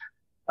employees.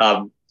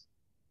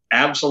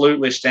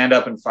 Absolutely stand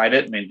up and fight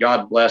it. I mean,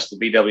 God bless the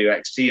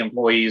BWXT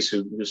employees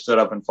who stood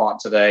up and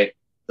fought today.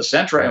 The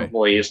Centra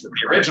employees, the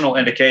original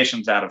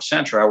indications out of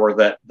Centra were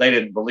that they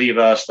didn't believe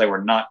us. They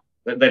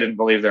didn't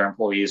believe their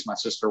employees. My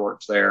sister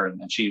works there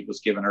and she was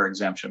given her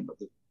exemption. But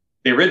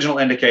the original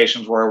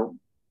indications were,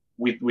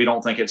 we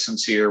don't think it's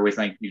sincere. We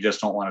think you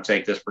just don't want to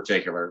take this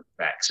particular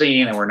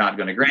vaccine and we're not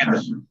going to grant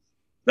it.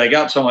 They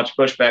got so much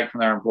pushback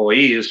from their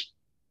employees.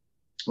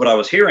 What I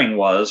was hearing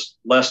was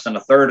less than a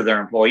third of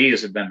their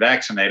employees had been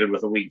vaccinated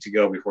with a week to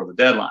go before the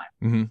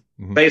deadline.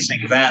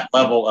 Facing that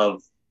level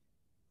of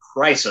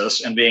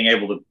crisis and being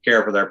able to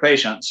care for their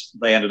patients,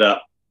 they ended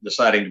up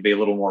deciding to be a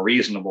little more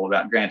reasonable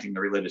about granting the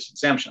religious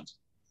exemptions.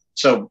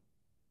 So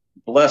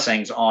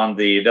blessings on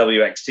the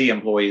WXT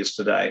employees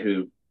today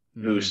who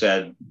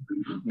said,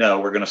 no,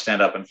 we're going to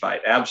stand up and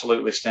fight.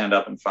 Absolutely stand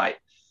up and fight.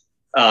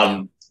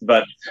 But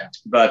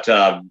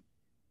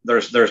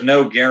there's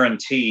no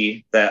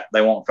guarantee that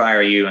they won't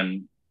fire you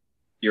and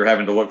you're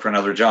having to look for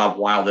another job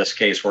while this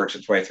case works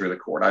its way through the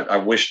court. I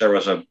wish there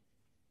was a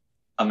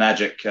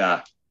magic,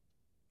 a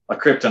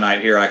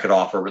kryptonite here I could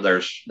offer, but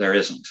there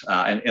isn't.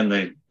 And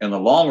in the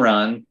long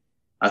run,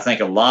 I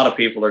think a lot of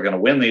people are going to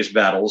win these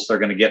battles. They're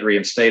going to get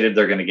reinstated.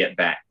 They're going to get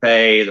back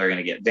pay. They're going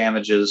to get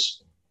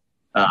damages.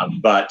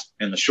 But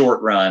in the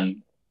short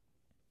run,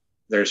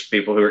 there's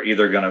people who are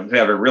either going to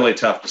have a really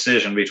tough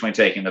decision between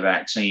taking the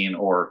vaccine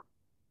or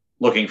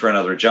looking for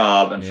another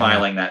job and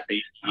filing that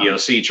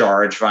EEOC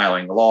charge,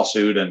 filing the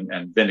lawsuit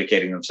and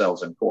vindicating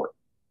themselves in court.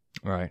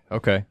 Right.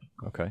 Okay.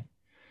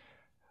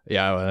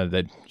 Yeah,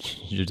 that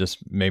you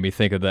just made me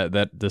think of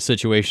that the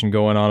situation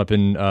going on up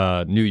in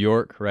New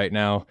York right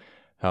now,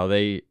 how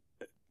they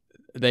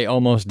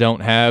almost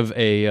don't have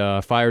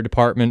a fire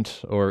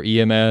department or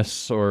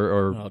EMS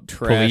or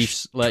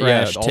trash, police.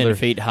 Trash 10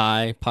 feet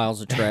high,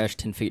 piles of trash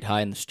 10 feet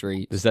high in the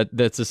streets.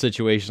 That's the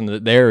situation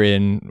that they're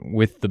in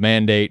with the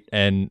mandate,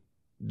 and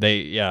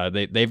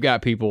they've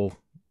got people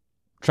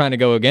trying to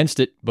go against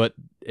it, but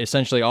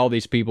essentially all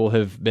these people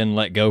have been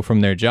let go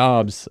from their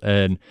jobs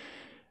and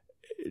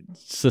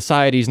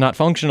society's not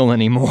functional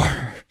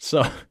anymore.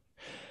 So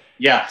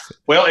yeah,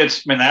 well,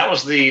 that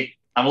was the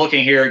I'm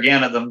looking here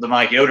again at the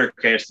Mike Yoder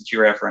case that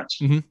you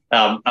referenced. Mm-hmm.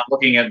 I'm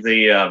looking at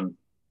the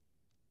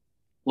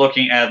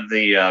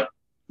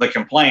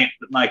complaint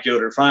that Mike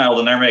Yoder filed,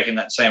 and they're making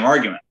that same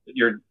argument.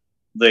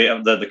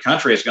 The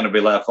country is going to be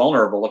left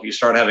vulnerable if you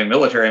start having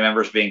military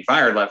members being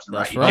fired left and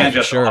right. That's You right, can't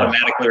just sure.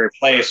 automatically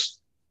replace.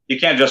 You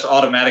can't just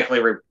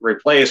automatically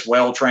replace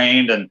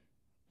well-trained and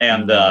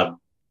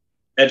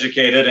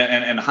educated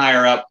and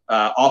higher up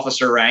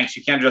officer ranks.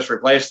 You can't just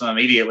replace them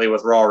immediately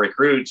with raw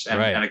recruits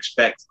and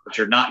expect that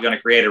you're not going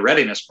to create a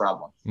readiness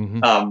problem.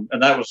 Mm-hmm.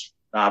 And that was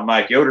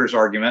Mike Yoder's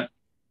argument.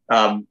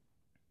 I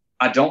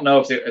don't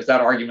know if that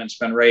argument's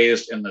been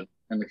raised in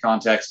the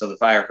context of the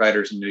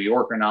firefighters in New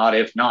York or not.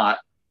 If not,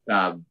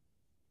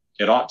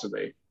 it ought to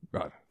be.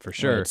 Right, for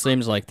sure. It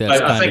seems like that's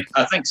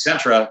I think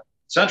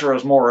Centra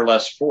was more or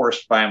less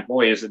forced by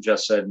employees that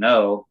just said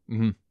no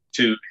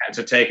to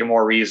take a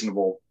more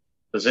reasonable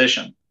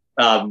position.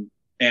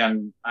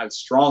 And I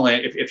strongly,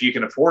 if you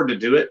can afford to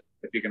do it,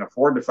 if you can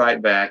afford to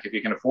fight back, if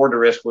you can afford to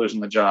risk losing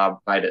the job,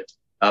 fight it,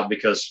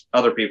 because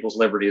other people's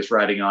liberty is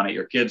riding on it.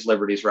 Your kids'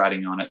 liberty is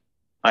riding on it.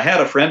 I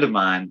had a friend of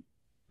mine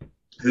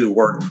who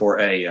worked for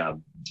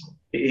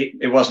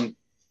it wasn't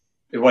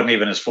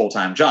even his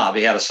full-time job.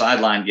 He had a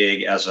sideline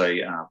gig as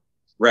a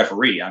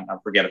referee. I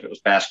forget if it was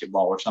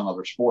basketball or some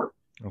other sport.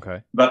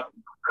 Okay. But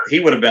he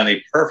would have been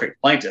the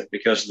perfect plaintiff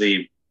because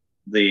the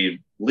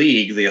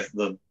league,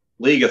 the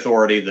league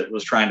authority that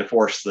was trying to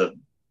force the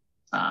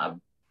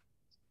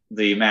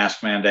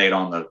mask mandate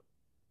on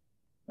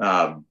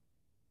the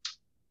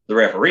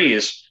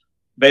referees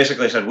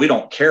basically said, we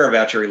don't care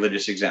about your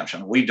religious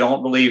exemption. We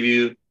don't believe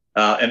you.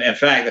 And in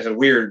fact, they said,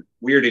 we're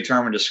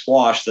determined to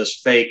squash this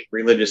fake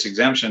religious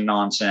exemption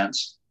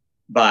nonsense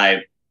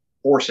by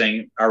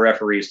forcing our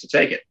referees to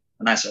take it.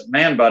 And I said,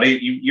 man, buddy,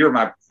 you're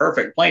my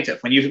perfect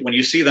plaintiff. When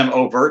you see them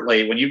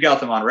overtly, when you've got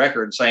them on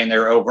record saying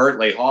they're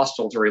overtly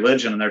hostile to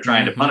religion and they're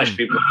trying to punish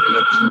people for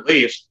religious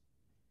beliefs,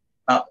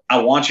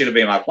 I want you to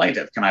be my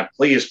plaintiff. Can I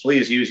please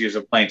use you as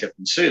a plaintiff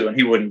and sue? And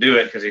he wouldn't do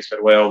it because he said,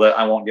 well,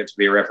 I won't get to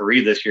be a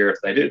referee this year if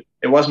they do.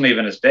 It wasn't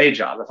even his day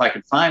job. If I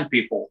could find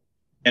people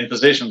in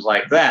positions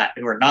like that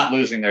who are not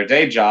losing their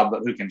day job,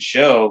 but who can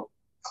show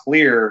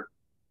clear,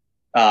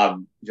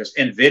 just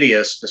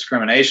invidious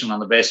discrimination on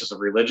the basis of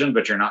religion,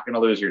 but you're not going to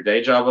lose your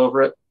day job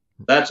over it.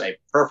 That's a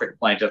perfect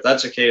plaintiff.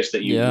 That's a case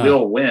that you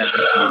will win.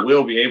 You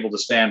will be able to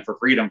stand for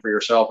freedom for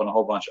yourself and a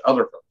whole bunch of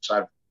other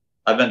folks.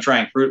 I've been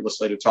trying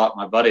fruitlessly to talk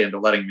my buddy into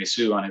letting me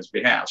sue on his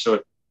behalf.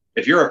 So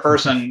if you're a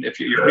person, if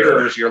your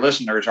viewers, your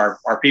listeners are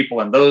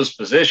people in those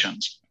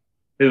positions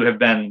who have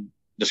been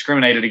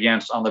discriminated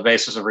against on the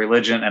basis of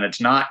religion, and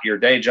it's not your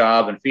day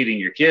job and feeding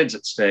your kids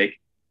at stake,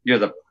 you're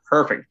the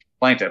perfect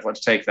plaintiff. Let's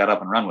take that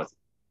up and run with it.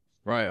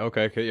 Right.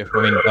 Okay.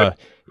 I mean,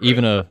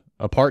 even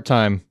a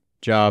part-time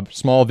job,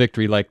 small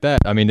victory like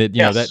that. I mean,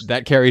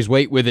 that carries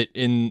weight with it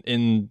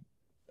in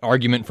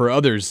argument for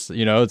others.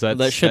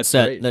 That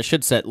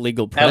should set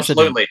legal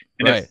precedent.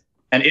 Absolutely.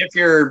 And if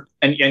you're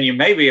and you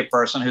may be a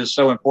person who's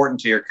so important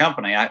to your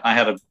company. I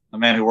had a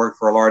man who worked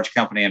for a large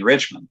company in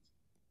Richmond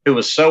who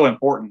was so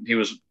important. He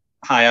was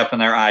high up in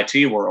their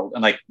IT world,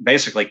 and they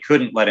basically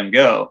couldn't let him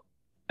go.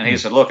 And he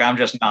said, look, I'm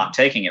just not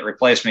taking it.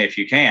 Replace me if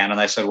you can. And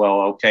they said,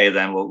 well, okay,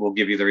 then we'll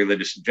give you the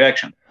religious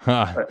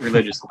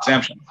religious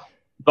exemption.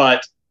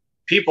 But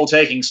people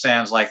taking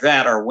stands like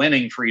that are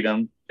winning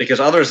freedom because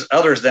others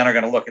then are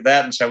going to look at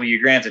that and say, well,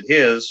 you granted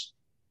his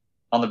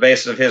on the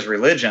basis of his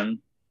religion,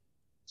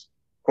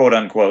 quote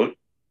unquote.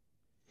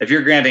 If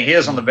you're granting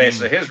his on the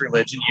basis of his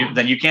religion,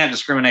 then you can't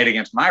discriminate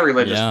against my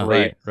religious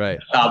belief. Right.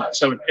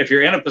 So if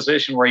you're in a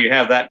position where you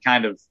have that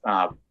kind of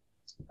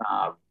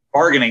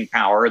bargaining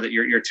power that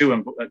you're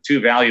too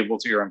valuable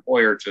to your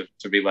employer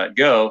to be let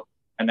go,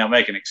 and they'll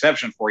make an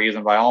exception for you,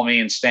 then by all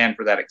means stand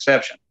for that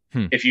exception.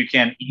 If you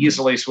can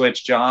easily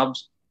switch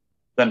jobs,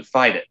 then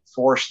fight it.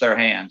 Force their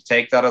hand.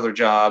 Take that other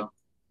job.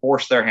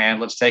 Force their hand.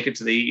 Let's take it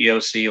to the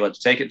EEOC. Let's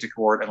take it to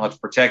court, and let's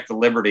protect the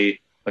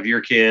liberty of your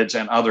kids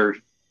and other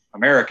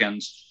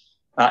Americans.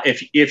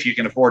 If you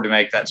can afford to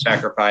make that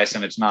sacrifice,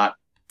 and it's not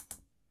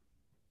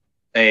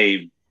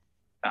a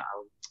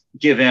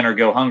give in or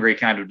go hungry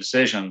kind of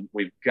decision,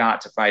 we've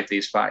got to fight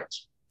these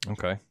fights.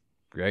 Okay,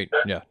 great.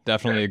 Yeah,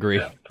 definitely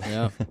agree.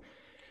 Yeah.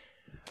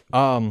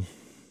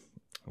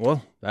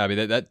 Well, I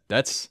mean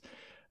that's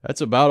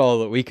about all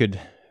that we could,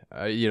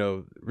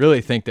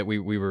 really think that we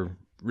were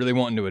really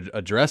wanting to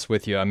address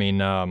with you. I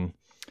mean,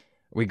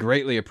 we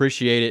greatly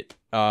appreciate it.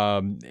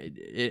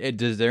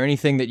 Is there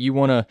anything that you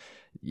want to,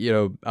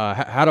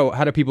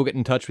 how do people get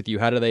in touch with you?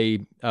 How do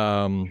they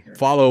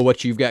follow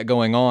what you've got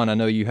going on? I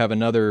know you have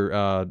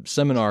another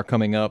seminar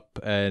coming up,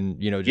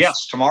 and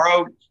yes,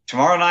 tomorrow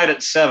night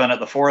at 7 at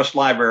the Forest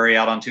Library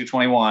out on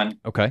 221.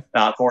 Okay,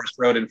 Forest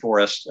Road in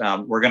Forest.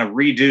 We're going to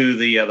redo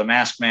the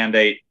mask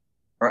mandate,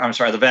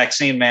 the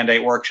vaccine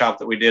mandate workshop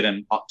that we did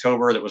in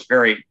October. That was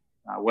very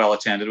well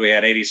attended. We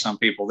had 80 some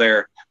people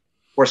there.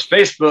 Of course,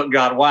 Facebook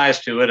got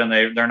wise to it, and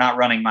they're not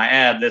running my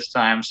ad this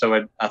time,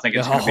 so I think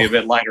it's going to be a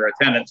bit lighter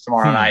attendance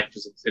tomorrow night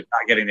because it's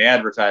not getting the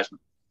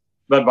advertisement.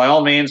 But by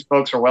all means,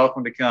 folks are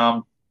welcome to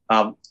come.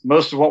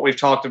 Most of what we've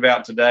talked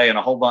about today and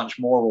a whole bunch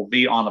more will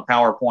be on the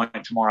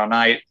PowerPoint tomorrow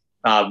night.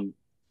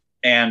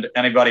 And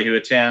anybody who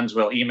attends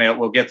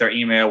we'll get their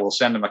email. We'll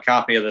send them a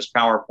copy of this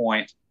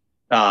PowerPoint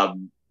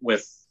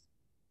with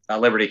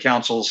Liberty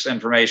Counsel's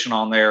information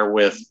on there,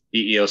 with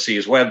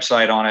EEOC's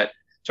website on it.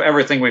 So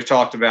everything we've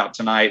talked about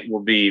tonight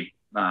will be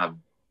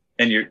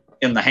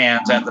in the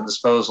hands, at the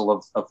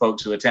disposal of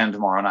folks who attend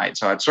tomorrow night.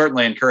 So I'd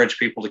certainly encourage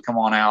people to come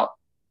on out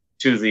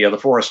to the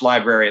Forest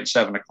Library at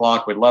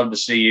 7:00. We'd love to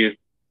see you.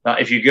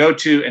 If you go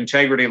to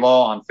Integrity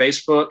Law on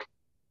Facebook,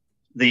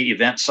 the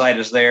event site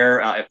is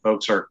there. If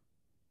folks are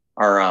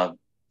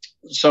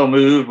so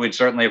moved, we'd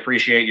certainly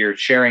appreciate your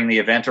sharing the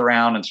event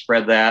around and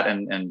spread that.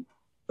 And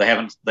they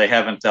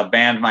haven't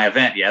banned my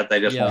event yet.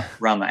 They just won't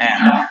run the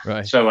ad.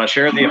 Right. So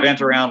share the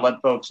event around.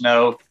 Let folks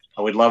know.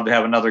 We'd love to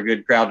have another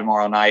good crowd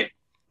tomorrow night.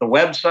 The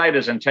website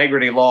is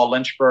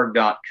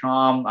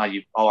integritylawlynchburg.com.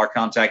 All our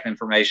contact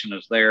information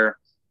is there.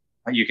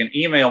 You can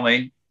email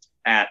me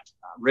at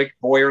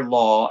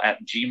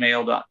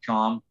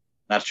rickboyerlaw@gmail.com.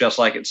 That's just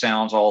like it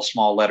sounds, all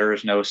small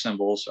letters, no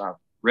symbols.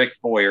 Rick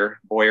Boyer.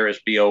 Boyer is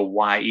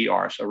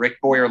Boyer. So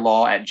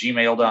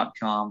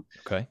rickboyerlaw@gmail.com.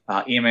 Okay.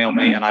 Email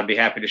me, and I'd be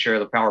happy to share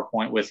the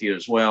PowerPoint with you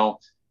as well.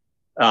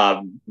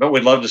 But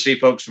we'd love to see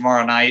folks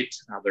tomorrow night.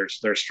 There's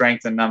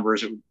strength in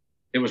numbers.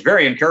 It was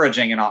very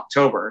encouraging in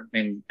October. I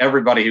mean,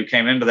 everybody who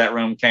came into that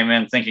room came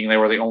in thinking they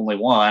were the only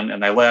one,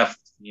 and they left.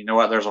 You know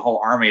what? There's a whole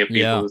army of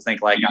people who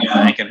think like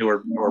I think and who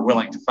are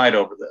willing to fight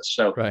over this.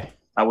 So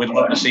we'd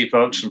love to see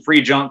folks. Some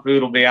free junk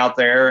food will be out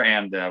there,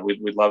 and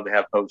we'd love to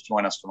have folks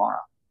join us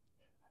tomorrow.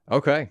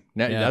 Okay,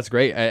 that's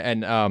great.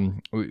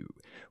 And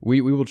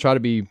we will try to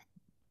be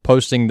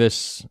posting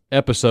this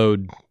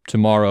episode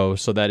tomorrow,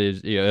 so that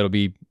is it'll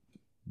be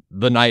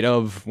the night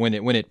of when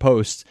it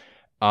posts.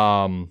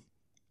 So,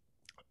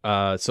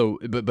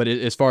 but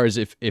as far as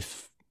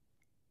if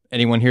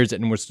anyone hears it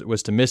and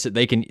was to miss it,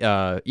 they can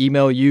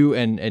email you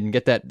and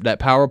get that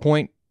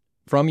PowerPoint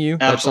from you.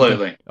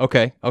 Absolutely.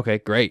 Okay,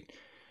 great.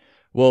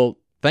 Well,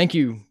 thank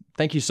you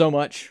so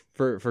much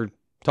for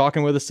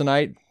talking with us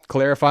tonight,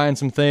 clarifying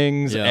some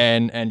things,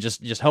 and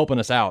just helping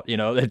us out.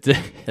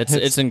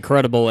 It's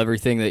incredible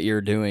everything that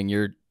you're doing.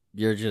 You're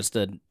just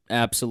an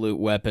absolute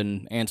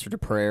weapon. Answer to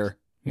prayer.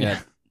 Yeah.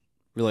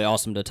 Really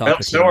awesome to talk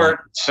to you.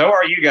 So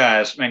are you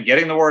guys. Man,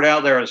 getting the word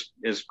out there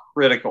is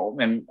critical.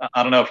 And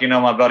I don't know if you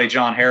know my buddy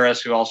John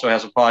Harris, who also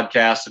has a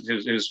podcast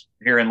who's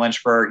here in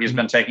Lynchburg. He's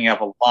been taking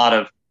up a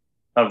lot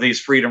of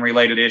these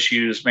freedom-related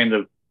issues. I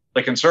mean,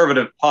 the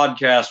conservative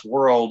podcast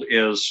world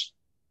has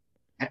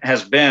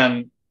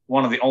been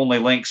one of the only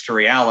links to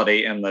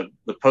reality in the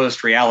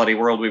post-reality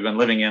world we've been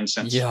living in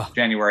since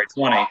January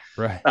 20.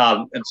 Right.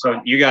 And so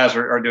you guys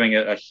are doing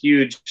a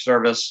huge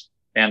service.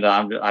 And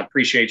I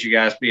appreciate you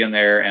guys being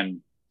there,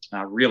 and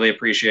I really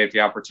appreciate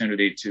the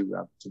opportunity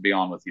to be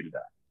on with you today.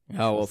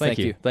 Oh, well, thank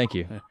you. Thank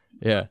you.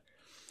 Yeah.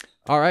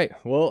 All right.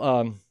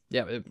 Well,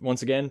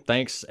 once again,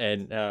 thanks,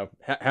 and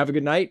have a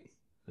good night.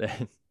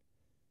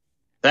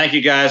 Thank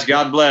you, guys.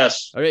 God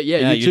bless. Okay.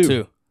 Yeah, you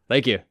too.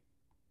 Thank you.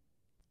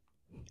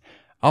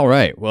 All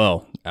right.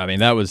 Well, I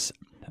mean, that was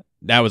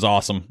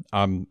awesome.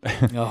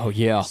 Oh,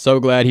 yeah. So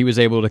glad he was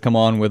able to come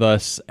on with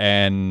us,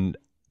 and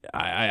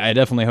I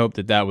definitely hope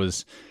that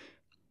was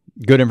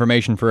good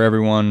information for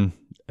everyone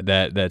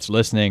that's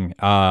listening.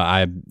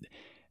 I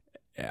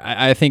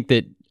think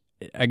that,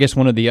 I guess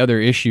one of the other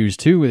issues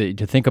too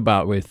to think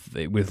about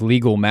with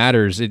legal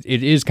matters, it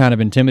is kind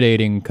of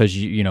intimidating because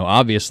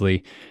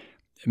obviously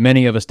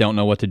many of us don't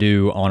know what to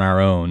do on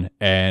our own,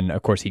 and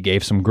of course he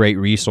gave some great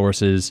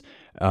resources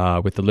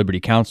with the Liberty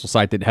Counsel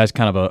site that has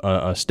kind of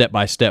a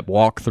step-by-step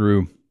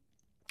walkthrough,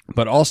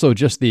 but also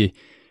just the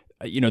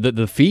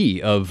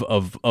fee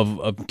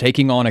of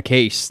taking on a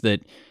case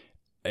that,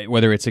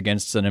 whether it's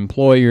against an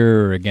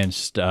employer or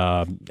against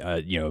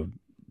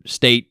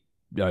state,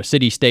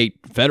 city, state,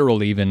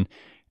 federal, even,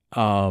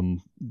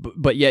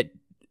 but yet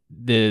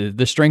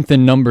the strength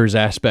in numbers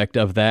aspect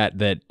of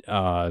that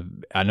I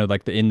know,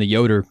 like in the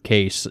Yoder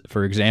case,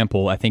 for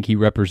example, I think he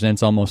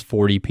represents almost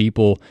 40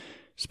 people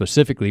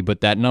specifically,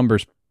 but that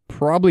number's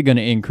probably going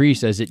to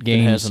increase as it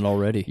gains. It hasn't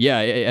already. Yeah,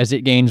 as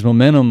it gains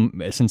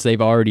momentum, since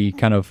they've already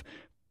kind of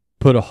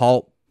put a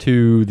halt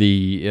to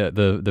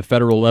the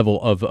federal level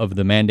of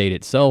the mandate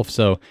itself.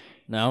 So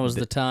now is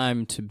the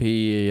time to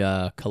be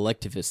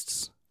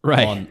collectivists,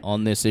 right,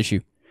 on this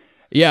issue.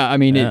 Yeah, I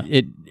mean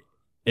it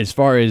as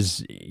far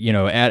as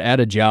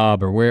at a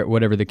job or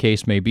whatever the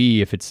case may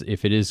be, if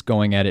it is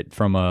going at it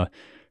from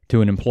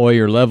to an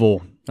employer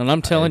level. And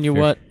I'm telling you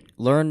what,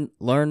 learn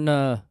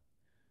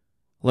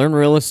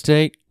real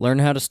estate, learn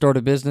how to start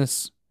a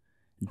business,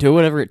 do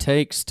whatever it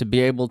takes to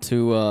be able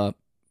to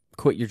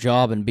quit your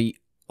job and be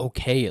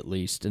okay at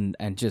least, and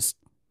just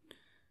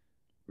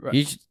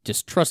you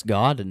just trust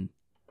God. And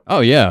oh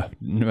yeah,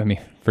 I mean,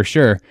 for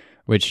sure.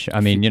 Which, I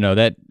mean,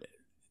 that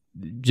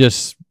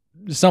just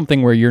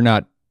something where you're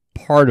not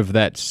part of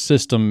that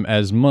system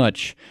as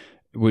much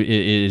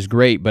is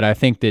great, but I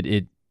think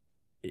that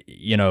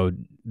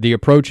the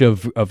approach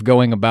of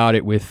going about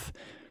it with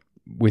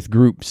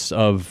groups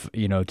of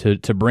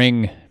to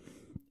bring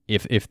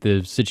if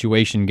the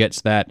situation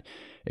gets that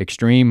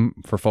extreme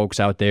for folks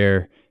out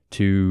there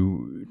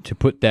to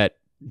put that,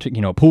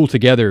 to, pull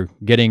together,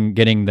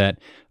 getting that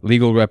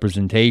legal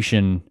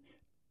representation.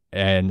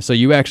 And so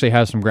you actually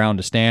have some ground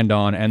to stand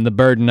on, and the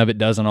burden of it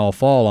doesn't all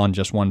fall on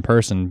just one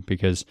person,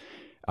 because,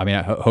 I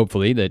mean,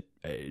 hopefully that,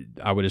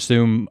 I would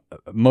assume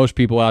most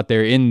people out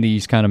there in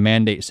these kind of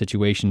mandate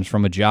situations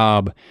from a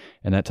job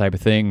and that type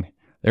of thing,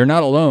 they're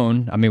not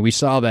alone. I mean, we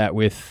saw that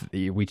with,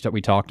 we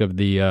talked of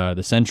the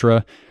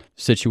Sentra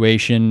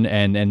situation,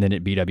 and then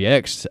at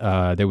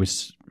BWX, there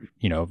was,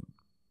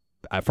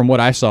 from what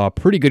I saw, a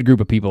pretty good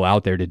group of people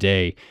out there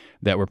today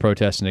that were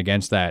protesting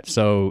against that.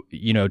 So,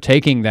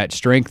 taking that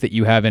strength that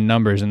you have in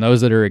numbers and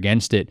those that are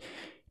against it,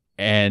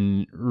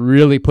 and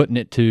really putting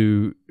it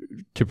to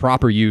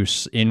proper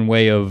use in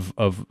way of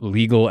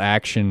legal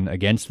action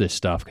against this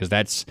stuff, because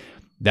that's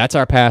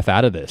our path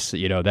out of this.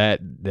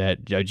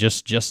 That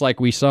just like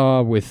we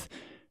saw with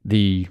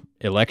the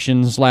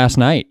elections last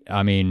night.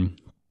 I mean,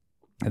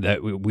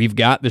 that we've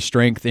got the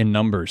strength in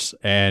numbers,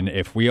 and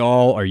if we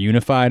all are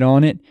unified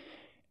on it,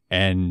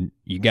 and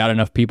you got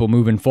enough people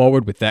moving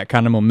forward with that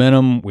kind of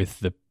momentum, with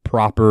the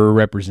proper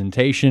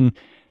representation,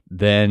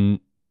 then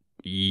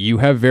you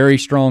have very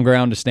strong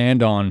ground to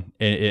stand on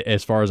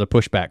as far as a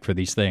pushback for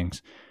these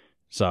things.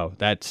 So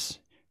that's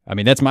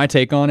my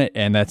take on it,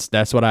 and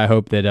that's what I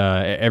hope that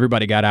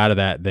everybody got out of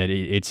that. That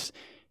it's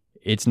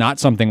not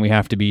something we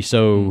have to be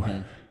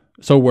so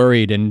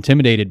worried and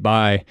intimidated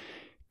by,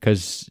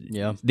 because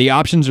the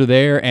options are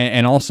there,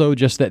 and also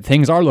just that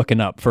things are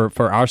looking up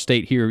for our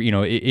state here.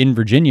 In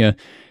Virginia,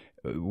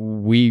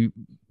 we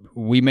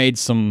made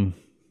some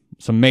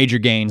major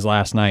gains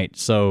last night.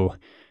 So,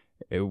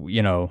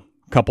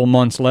 couple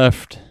months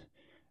left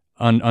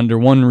under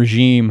one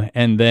regime,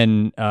 and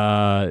then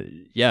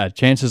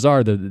chances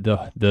are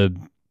the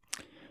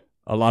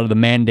a lot of the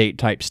mandate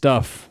type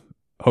stuff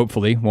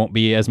hopefully won't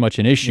be as much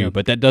an issue.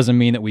 But that doesn't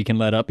mean that we can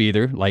let up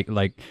either. Like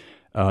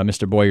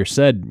Mr. Boyer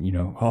said,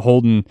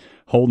 holding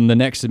the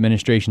next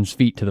administration's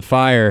feet to the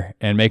fire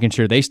and making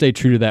sure they stay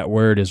true to that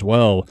word as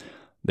well.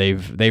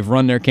 They've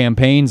run their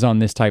campaigns on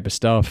this type of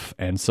stuff,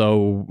 and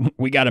so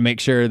we got to make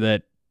sure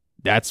that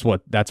that's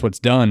what's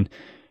done.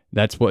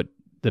 That's what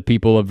the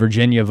people of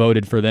Virginia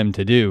voted for them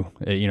to do.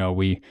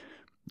 We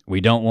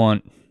don't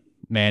want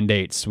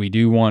mandates. We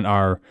do want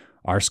our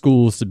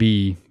schools to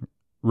be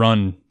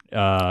run.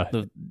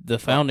 The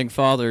founding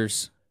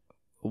fathers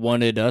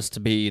wanted us to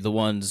be the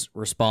ones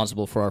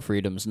responsible for our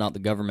freedoms, not the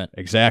government.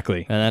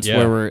 Exactly, and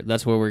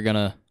that's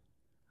where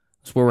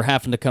we're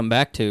having to come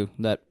back to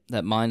that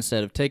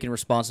mindset of taking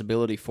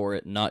responsibility for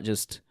it, and not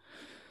just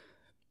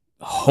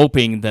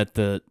hoping that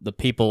the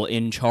people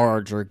in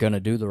charge are going to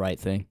do the right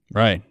thing.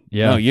 Right.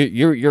 Yeah. No,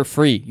 you're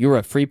free. You're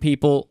a free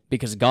people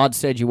because God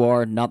said you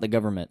are, not the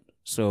government.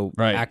 So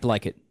act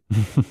like it.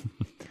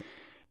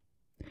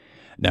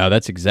 No,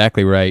 that's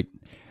exactly right.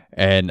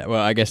 And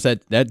well, I guess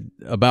that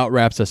about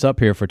wraps us up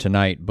here for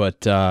tonight.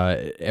 But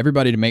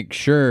everybody, to make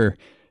sure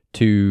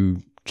to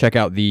check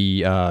out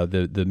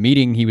the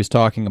meeting he was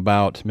talking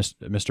about,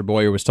 Mr.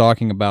 Boyer was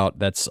talking about.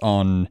 That's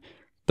on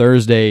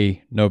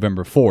Thursday,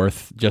 November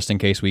 4th, just in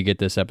case we get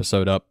this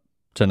episode up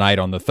tonight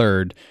on the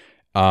 3rd.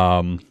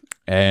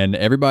 And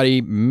everybody,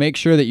 make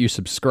sure that you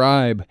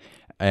subscribe,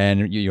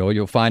 and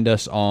you'll find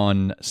us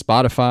on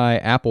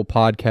Spotify, Apple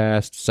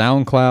Podcasts,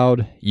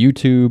 SoundCloud,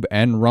 YouTube,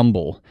 and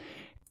Rumble.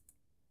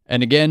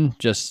 And again,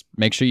 just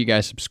make sure you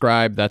guys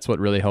subscribe. That's what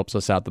really helps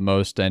us out the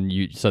most, and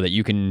so that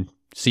you can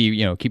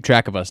see, keep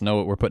track of us, know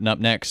what we're putting up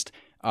next.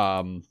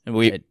 And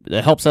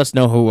it helps us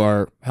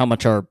know how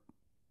much our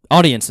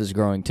audience is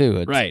growing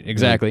too. Right,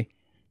 exactly.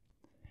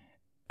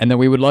 And then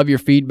we would love your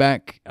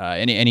feedback,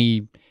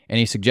 any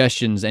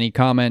suggestions, any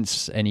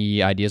comments,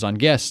 any ideas on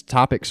guests,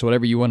 topics,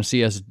 whatever you want to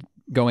see us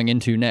going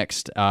into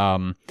next.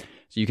 So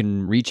you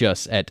can reach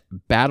us at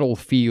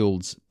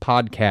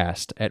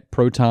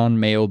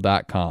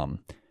battlefieldspodcast@protonmail.com.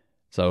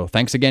 So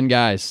thanks again,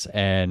 guys,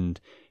 and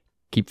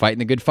keep fighting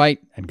the good fight,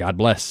 and God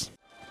bless.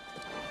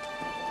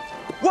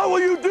 What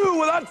will you do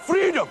without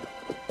freedom?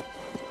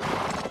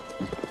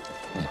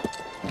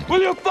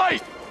 Will you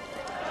fight?